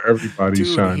shit on everybody's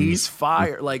Dude, shine. he's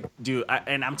fire. Like, dude,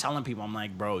 and I'm telling people, I'm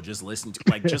like, bro, just listen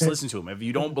to him. If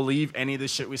you don't believe any of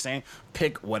this shit we're saying,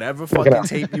 pick whatever fucking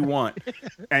tape you want,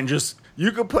 and just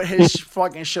you could put his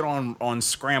fucking shit on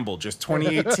Scramble, just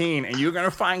 2018, and you're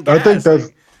gonna find gas. I think that's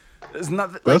there's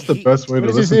nothing. that's like, the best way to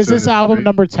Is listen this, is to this his album tape.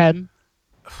 number 10?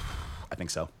 I think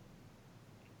so.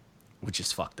 Which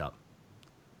is fucked up,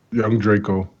 Young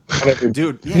Draco.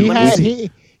 dude. Yeah, He let me had see.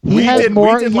 he we has did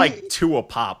more. we did he- like 2 a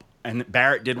pop, and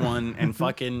Barrett did one, and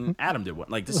fucking Adam did one.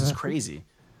 Like, this is crazy.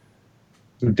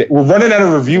 We're running out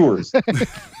of reviewers.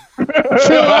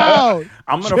 chill out.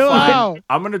 I'm gonna Chill out.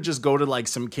 I'm gonna just go to like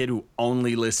some kid who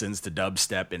only listens to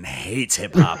dubstep and hates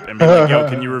hip hop and be like, "Yo,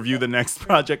 can you review the next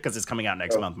project? Because it's coming out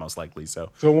next month, most likely."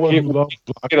 So Someone who loves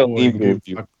Get a Black Boy leave and give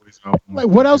review. Black Boy's album. Like,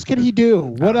 what else can he do?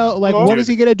 What else? Like, what is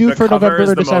he gonna do the for cover November is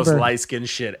or the most December? light skin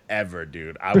shit ever,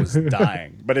 dude. I was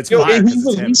dying, but it's Yo, fire and he 'cause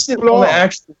it's him. released it on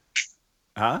the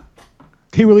Huh?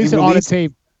 He released He it on a released-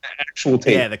 tape. actual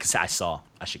tape. Yeah, the cassette I saw.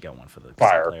 I should get one for the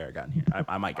Fire. cassette player I got in here.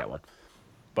 I might get one.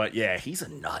 But yeah, he's a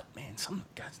nut, man.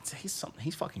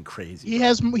 He's fucking crazy. He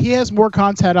has more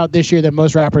content out this year than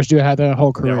most rappers do have their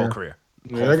whole Their career. whole career.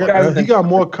 Yeah, he got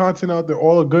more content out there,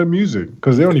 all the good music,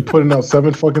 because they're only putting out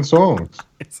 7 fucking songs.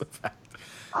 It's a fact.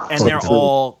 And they're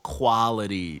all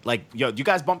quality. Like, yo, do you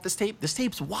guys bump this tape? This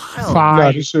tape's wild. Nah,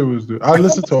 Fire. this shit was. I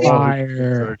listened to all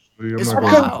Fire. actually. I'm It's not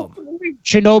gonna- wild.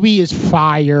 Shinobi is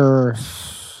fire.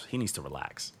 He needs to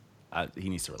relax. He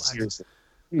needs to relax. Seriously.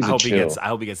 I hope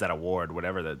he gets that award,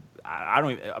 whatever the. I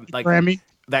don't even like Grammy.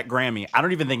 that Grammy. I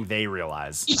don't even think they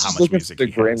realize He's how much looking music for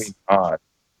he the Grammy has. nod.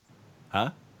 Huh?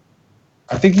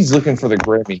 I think he's looking for the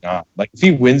Grammy nod. Like if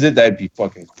he wins it, that'd be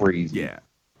fucking crazy. Yeah.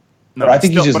 No, But I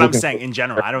think he's just but I'm looking saying for in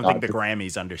general, I don't think the nod.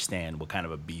 Grammys understand what kind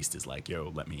of a beast is like.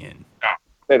 Yo, let me in.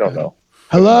 They don't know.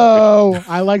 Hello,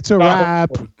 I like to rap.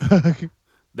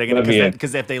 They're gonna Let me in.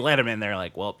 because if they let him in, they're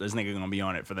like, well, this nigga gonna be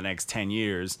on it for the next 10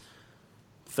 years,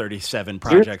 37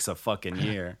 projects a fucking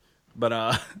year.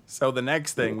 But so the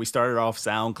next thing, we started off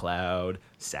SoundCloud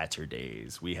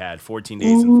Saturdays. We had 14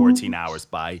 Days and 14 Hours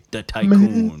by The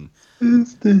Tycoon.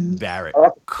 Barrett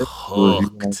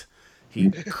cooked. He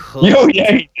cooked. Yo,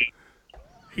 yeah. he did.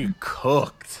 He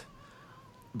cooked.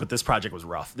 But this project was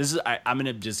rough. This is I'm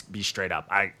gonna just be straight up.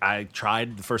 I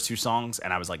tried the first 2 songs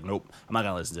and I was like, nope, I'm not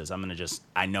gonna listen to this. I'm gonna just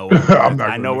I know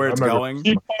where it's going.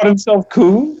 He called himself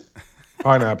cool.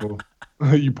 Pineapple.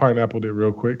 You pineappled it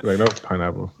real quick. Like, no, it's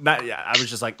pineapple. I was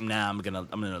just like, nah, I'm gonna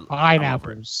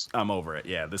Pineapples. I'm over it.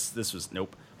 Yeah, this was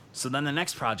nope. So then the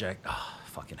next project,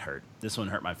 fucking hurt. This one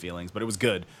hurt my feelings, but it was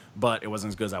good. But it wasn't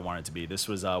as good as I wanted it to be. This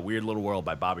was Weird Little World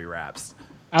by Bobby Raps.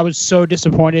 I was so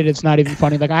disappointed. It's not even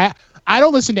funny. Like I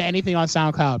don't listen to anything on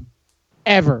SoundCloud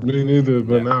ever. Me neither,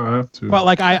 but now I have to. But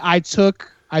like I took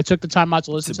the time out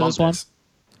to listen to bump this one.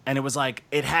 And it was like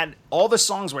it had all the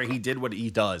songs where he did what he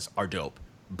does are dope,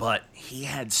 but he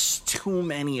had too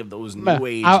many of those new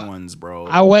age ones, bro.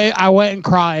 I went and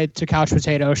cried to Couch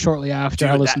Potato shortly after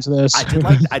I listened to this.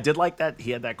 I did like that.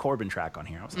 He had that Corbin track on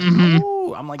here. I was like,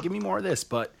 ooh, I'm like, give me more of this.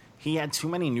 But he had too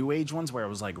many new age ones where it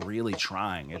was like really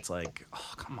trying. It's like,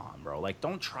 oh, come on, bro. Like,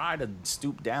 don't try to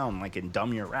stoop down like and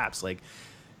dumb your raps. Like,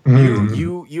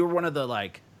 you're one of the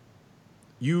like,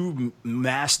 you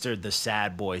mastered the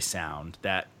sad boy sound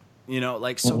that.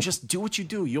 Like, so just do what you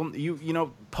do. You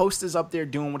know, Post is up there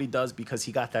doing what he does because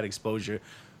he got that exposure.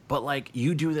 But, like,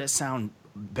 you do that sound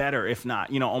better, if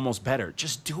not, almost better.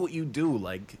 Just do what you do.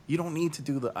 Like, you don't need to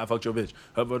do the I fucked your bitch.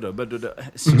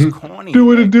 It's just corny. do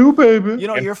what like, it do, baby.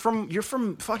 you're from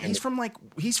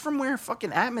he's from where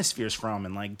fucking Atmosphere's from,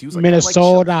 and like dudes like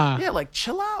Minnesota. like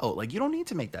chill out. Like, you don't need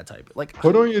to make that type. Like,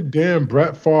 Put on your damn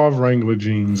Brett Favre Wrangler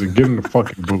jeans and get in the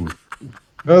fucking booth.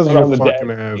 That's Put on what the fucking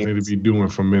dad ass jeans. need to be doing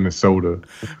from Minnesota.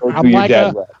 Or I'm do your like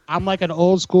dad rap. I'm like an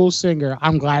old school singer.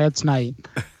 I'm glad it's night.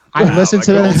 I wow, listened like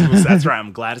to the old this. school- That's right.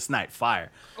 I'm glad it's night.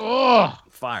 Fire. Oh,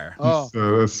 Fire.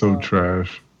 That's so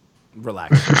trash.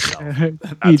 Relax yourself.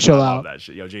 You chill I love out. that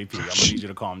shit. Yo, JP, I'm gonna need you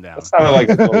to calm down. That sounded like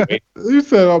a little bit. You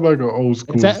said I'm like an old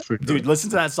school that- singer. Dude, listen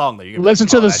to that song though. You're gonna be Listen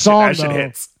like, to oh, the that shit- song, That shit though.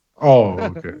 hits. Oh,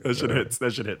 okay. That shit hits.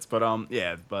 That shit hits. But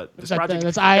yeah, but this That- project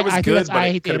that's- it was I think good, that's- but I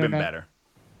it hate the could have been internet. better.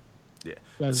 Yeah,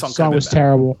 the the song, song could've was been better.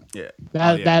 terrible. Yeah.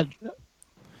 That yeah. that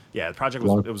Yeah, the project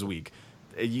was weak.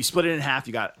 You split it in half.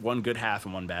 You got one good half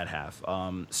and one bad half.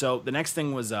 So the next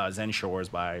thing was Zen Shores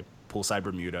by Poolside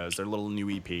Bermuda. It's their little new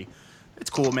EP. It's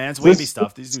cool, man. It's wavy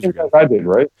stuff. These dudes are good. I did,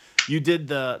 right? You did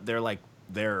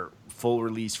their full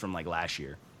release from like last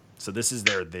year. So this is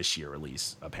their this year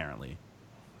release apparently.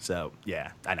 So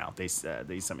yeah, I know they sent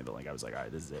me the link. I was like, all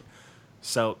right, this is it.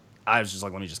 So I was just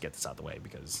like, let me just get this out of the way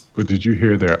because. But did you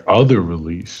hear their other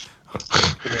release?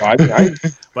 I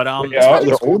But yeah, these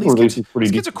their old release is pretty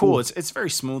these kids are decent. cool. It's very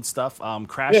smooth stuff.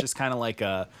 Crash Yeah. is kind of like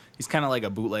a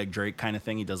bootleg Drake kind of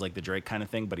thing. He does like the Drake kind of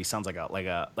thing, but he sounds like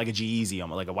a G-Eazy,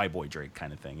 like a white boy Drake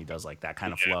kind of thing. He does like that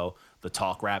kind of flow, the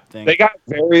talk rap thing. They got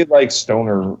very like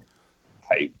stoner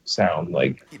type sound.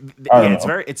 Like I don't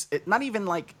know. It's not even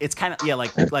like it's kind of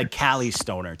like Cali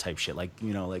stoner type shit. Like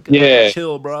like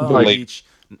chill, bro. Like- Beach,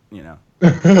 Yeah.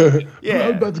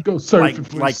 I'm about to go surfing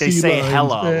for like the they sea say lions,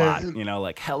 hella man. a lot.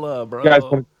 Like hella, bro. You guys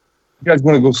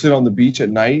want to go sit on the beach at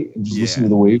night and just listen to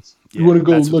the waves? You want to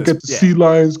go that's what look this- at the sea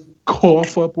lions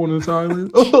cough up on this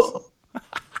island?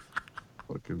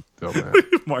 Fucking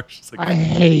dumbass. Marsh is like, I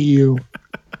hate you.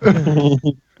 I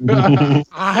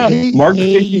Mark and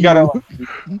hate JP gotta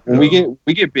when we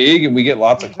get big and we get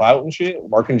lots of clout and shit.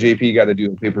 Mark and JP got to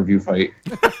do a pay-per-view fight.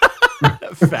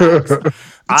 facts.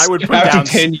 I would put After down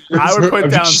 10 years I would put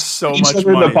of down just so each much other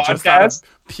in money the just out of podcast,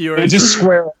 pure. They just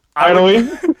swear. I would,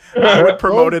 Finally, I would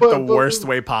promote it the but- worst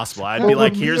way possible. I'd be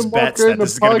like, Me here's and Mark bets are that in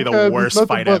this is going to be the podcast. worst It's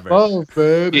fight nothing ever. but love,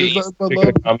 man. Yeah, It's he's nothing but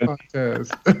making love a in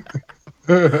the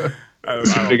podcast. Oh,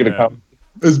 Making a man. comment.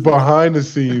 It's behind the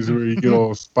scenes where you get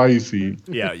all spicy.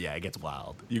 Yeah, it gets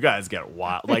wild. You guys get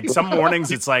wild. Like some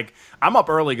mornings, it's like I'm up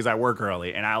early because I work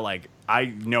early, and I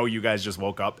know you guys just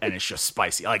woke up and it's just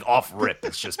spicy, like off rip.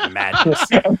 It's just madness.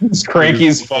 He's cranky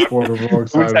as fuck. On the wrong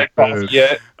Who's side had of the coffee bed.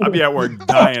 yet? I'd be at work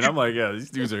dying. I'm like, yeah,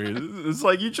 these dudes are. It's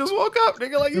like you just woke up,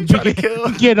 nigga. Like you trying to kill.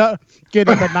 Get up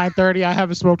at 9:30. I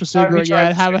haven't smoked a cigarette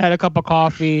yet. Haven't had a cup of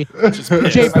coffee. Just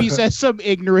pissed. JP says some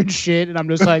ignorant shit, and I'm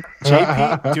just like,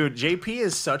 JP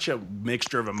is such a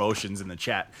mixture of emotions in the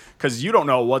chat because you don't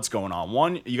know what's going on.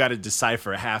 One, you got to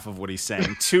decipher half of what he's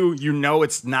saying. Two, you know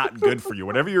it's not good for you.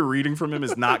 Whatever you're reading from him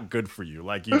is not good for you.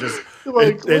 Like you just,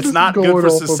 Like, what it's is not he good going for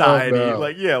off about society. now?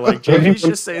 Like JP's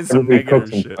just saying some negative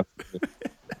shit.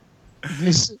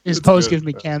 his post gives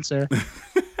me cancer.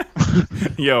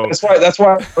 Yo, That's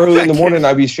why early in the morning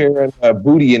I be sharing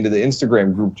booty into the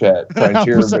Instagram group chat, trying to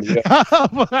cheer everybody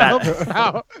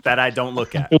up. that I don't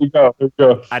look at. Here we go.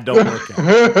 I don't look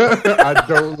at. I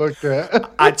don't look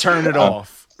at. I turn it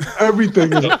off.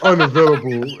 Everything is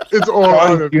unavailable. It's all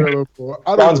Ron, unavailable.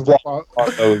 I Ron's don't blocked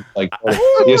on those like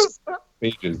yes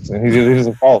pages, and he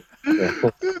doesn't follow.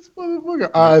 So, This motherfucker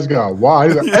eyes got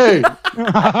wide. He's like, hey,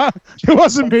 It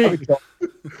wasn't me.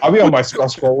 I'll be on my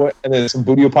scroll, and then some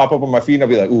booty will pop up on my feed, and I'll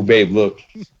be like, "Ooh, babe, look."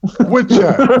 what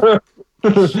chat?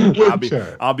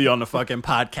 I'll be on the fucking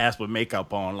podcast with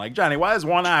makeup on. Like, Johnny, why is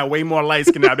one eye way more light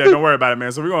skinned out there? Don't worry about it,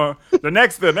 man. So we're going the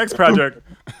next project.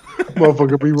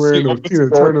 Motherfucker be wearing those Tina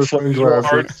Turner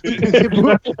sunglasses.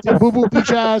 Boo boo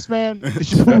peach ass man.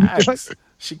 Facts.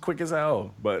 She quick as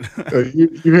hell, but You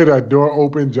hear that door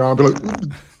open, John be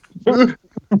like,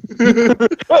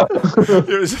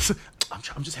 it was just,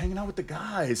 I'm just hanging out with the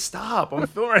guys. Stop. I'm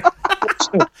filming.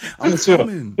 I'm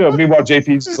filming. Yeah, meanwhile,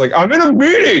 JP's just like, "I'm in a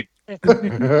meeting."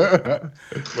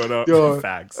 But Yo.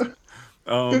 facts.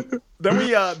 Then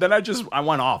I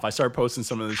went off. I started posting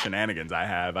some of the shenanigans I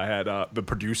have. I had the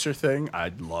producer thing.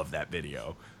 I love that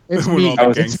video. It's When me.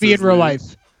 all the It's me in gangsters real leave.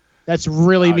 life. That's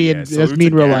really me. Yeah, That's salute me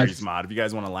in to real Gary's life. mod. If you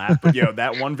guys want to laugh, but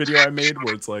that one video I made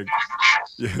where it's like,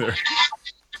 yeah,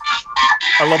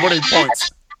 I love when he points.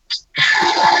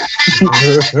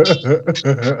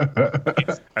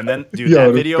 And then, dude, Yo, that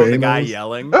the video of the guy famous.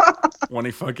 yelling when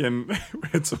he fucking,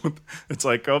 it's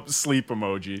like, oh, sleep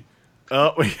emoji.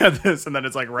 Oh, we got this, and then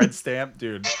it's like red stamp,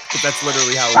 dude. But that's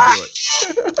literally how we do it.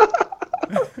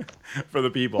 For the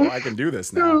people, I can do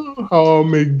this now. I'll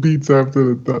make beats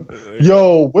after the thought.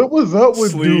 Yo, what was up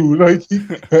with Sleep. dude? Like he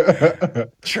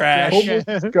Trash.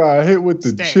 almost got hit with the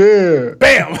Stink. chair.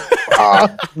 Bam.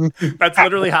 That's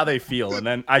literally how they feel. And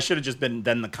then I should have just been.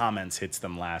 Then the comments hits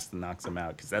them last and knocks them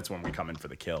out because that's when we come in for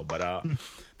the kill. But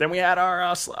then we had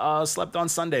our slept on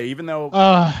Sunday. Even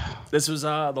though this was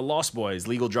the Lost Boys,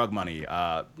 Legal Drug Money.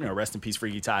 Rest in peace,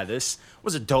 Freaky Ty. This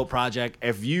was a dope project.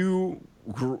 If you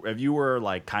were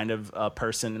like kind of a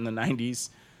person in the 90s,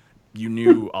 you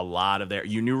knew a lot of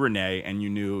you knew Renee, and you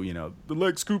knew, the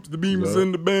Lex Scoops, the Beamers, Yeah.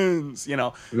 and the Benz, you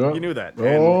knew that.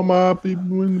 All And, my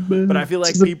people in the bed. but I feel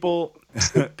like people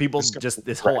just,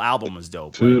 this whole album was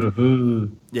dope. to Like, the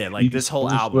hood. yeah, like this whole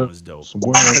album was dope.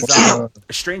 Somewhere 'Cause, outside.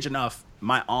 strange enough,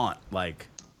 my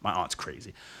aunt's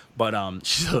crazy, but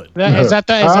she's hood. Is that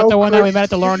the one that we met at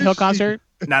the Lauryn Hill crazy. concert?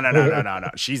 No.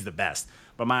 She's the best.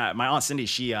 But my aunt Cindy,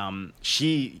 she I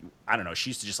don't know,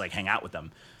 she used to just like hang out with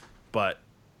them. But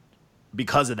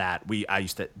because of that,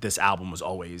 this album was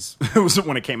always, it was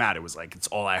when it came out, it was like, it's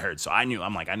all I heard. So I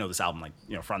know this album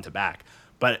like, front to back.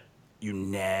 but you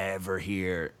never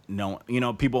hear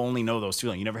people only know those two.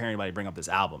 Like, you never hear anybody bring up this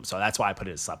album, so that's why I put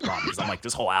it as slept on, because I'm like,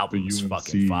 this whole album is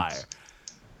fucking fire.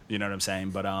 You know what I'm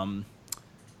saying? But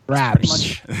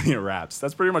Raps. pretty much raps.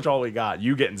 That's pretty much all we got.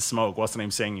 You getting smoked. What's the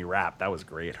name? Saying you rap. That was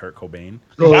great. Hurt Cobain.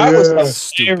 Oh, That yeah. was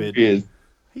Stupid. hilarious.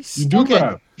 You do Okay.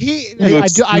 rap.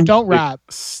 I don't rap.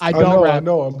 I don't know, I rap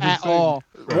know, I'm just at saying. all.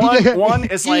 One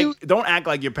is like, You- don't act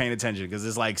like you're paying attention, because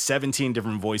there's like 17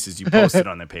 different voices you posted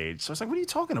on the page. So it's like, what are you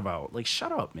talking about? Like,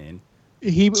 shut up, man.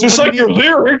 It's just like your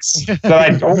lyrics that I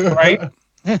don't write.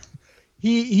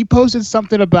 He posted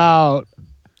something about.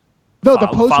 No, the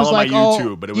post was Follow my like,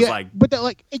 YouTube, but it was like, but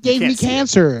it gave me can't see it.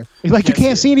 cancer. It's like you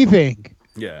can't see anything.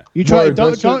 yeah. You try Word, that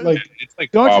don't shit, don't like, It's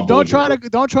like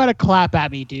don't try to clap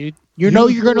at me, dude. You know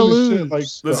you're gonna doing the lose. shit like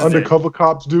This the is undercover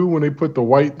cops do when they put the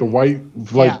white like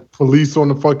Yeah. police on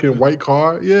the fucking white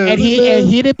car. Yeah, and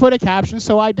he didn't put a caption,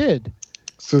 so I did.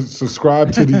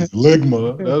 subscribe to these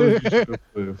Ligma. That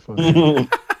was just funny.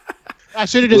 I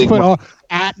should have just put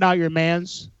at not your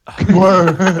man's.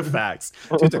 Word. Facts.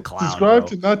 Dude's a clown. Subscribe bro.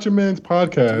 to Not Your Man's He's a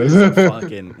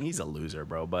podcast. he's a loser,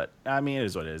 bro. But I mean, it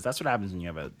is what it is. That's what happens when you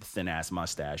have a thin ass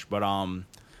mustache. But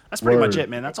that's pretty much Word. it,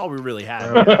 man. That's all we really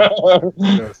have.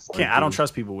 Yes, I don't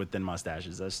trust people with thin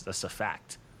mustaches. That's a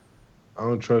fact. I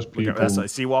don't trust people. That's like,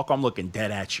 see, Walk, I'm looking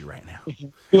dead at you right now.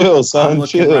 Chill, I'm son.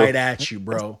 looking Chill. right at you,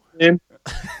 bro.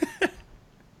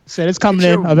 Said it's coming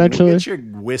in eventually. Get your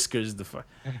whiskers the fuck.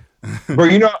 Bro,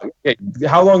 okay,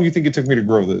 how long do you think it took me to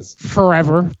grow this?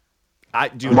 Forever.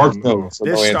 Dude, Mark knows. So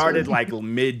this no answer. started like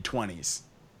mid 20s,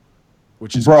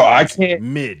 which is Bro, I crazy. can't-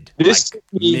 mid. this Like,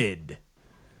 took me- mid.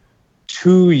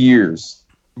 2 years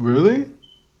Really?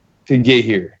 to get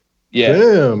here. Yeah.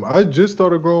 Damn, I just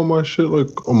started growing my shit like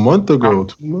a month ago,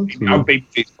 2 months I'm ago. baby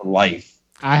face for life.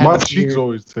 I My have a cheeks beard.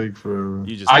 always take forever.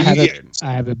 You just I have weird.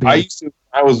 I have a I beard. used to.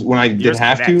 When I didn't Yours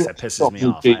have to. connects, that pisses me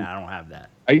off. I don't have that.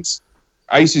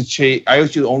 I used to shave. I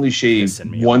used to only shave Pissing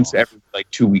me once off. every like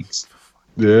 2 weeks.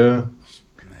 Yeah.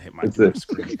 I hit my That's damn it.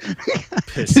 screen. Just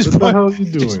Pissed. What the hell are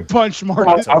you Just doing? punch Mark.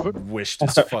 Wish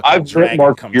this fucking I've dragon ripped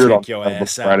Mark come Beard take off your of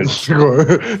ass Friday.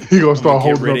 out. He gonna start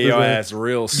Get holding rid up of his your ass. ass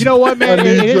real soon. You know what, man? I It need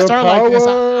didn't your start like this.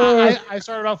 power. I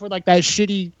started off with like that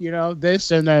shitty,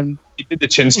 this, and then He did the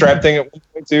chin strap thing at one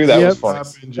point too. That was Yep.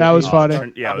 funny. that was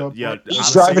funny. Yeah. He's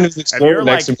honestly, driving his if Explorer you're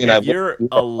next to me, and I if you're look-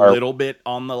 a little bit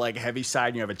on the like heavy side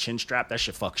and you have a chin strap, that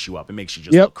shit fucks you up. It makes you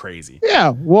just Yep. look crazy. Yeah.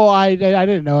 Well, I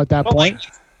didn't know at that Well, point. like,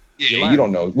 yeah, learn. you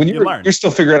don't know. When You you're, learn. you're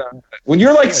still figuring out. When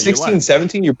you're like Yeah, you 16, learn.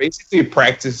 17, you're basically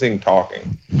practicing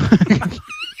talking. I'm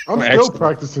still Excellent.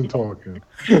 practicing talking.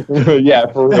 Yeah,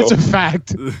 for real. That's a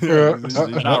fact.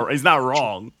 He's not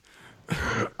wrong.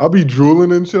 I'll be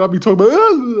drooling and shit. I'll be talking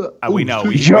about. We know.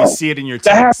 We Yo, see it in your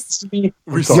That happens text. to me.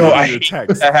 We see No, it I in your hate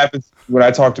text. that happens when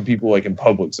I talk to people like in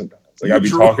public sometimes. Like You I'll be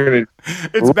drool. talking and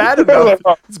It's bad enough.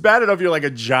 It's bad enough you're like a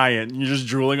giant. You're just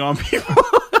drooling on people.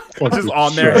 just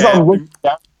on there. because I'm looking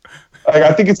down. Like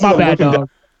I think it's My I'm bad, looking dog. down.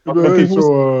 Hey,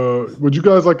 so, would you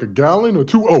guys like a gallon or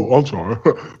two? Oh, I'm sorry.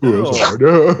 I'm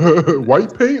sorry.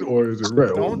 White paint or is it red?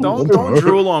 Don't Oh, I'm don't sorry.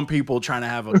 drool on people trying to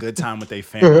have a good time with their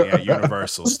family at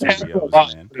Universal Studios,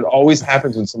 man. It always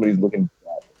happens when somebody's looking.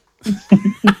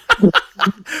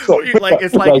 So,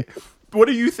 It's like, what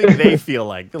do you think they feel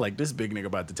like? They're like, this big nigga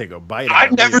about to take a bite out I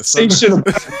of me. never or say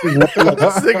something. shit about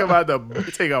This nigga about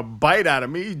to take a bite out of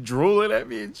me, drooling at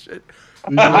me and shit.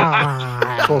 You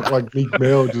just talk like Meek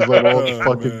Mill, just like all the Oh,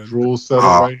 fucking man. drool settle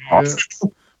right here.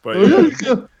 But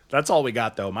yeah, that's all we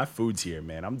got though. My food's here,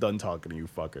 man. I'm done talking to you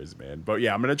fuckers, man. But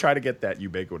yeah, I'm gonna try to get that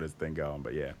ubiquitous thing going.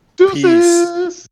 But yeah, peace. Deuces.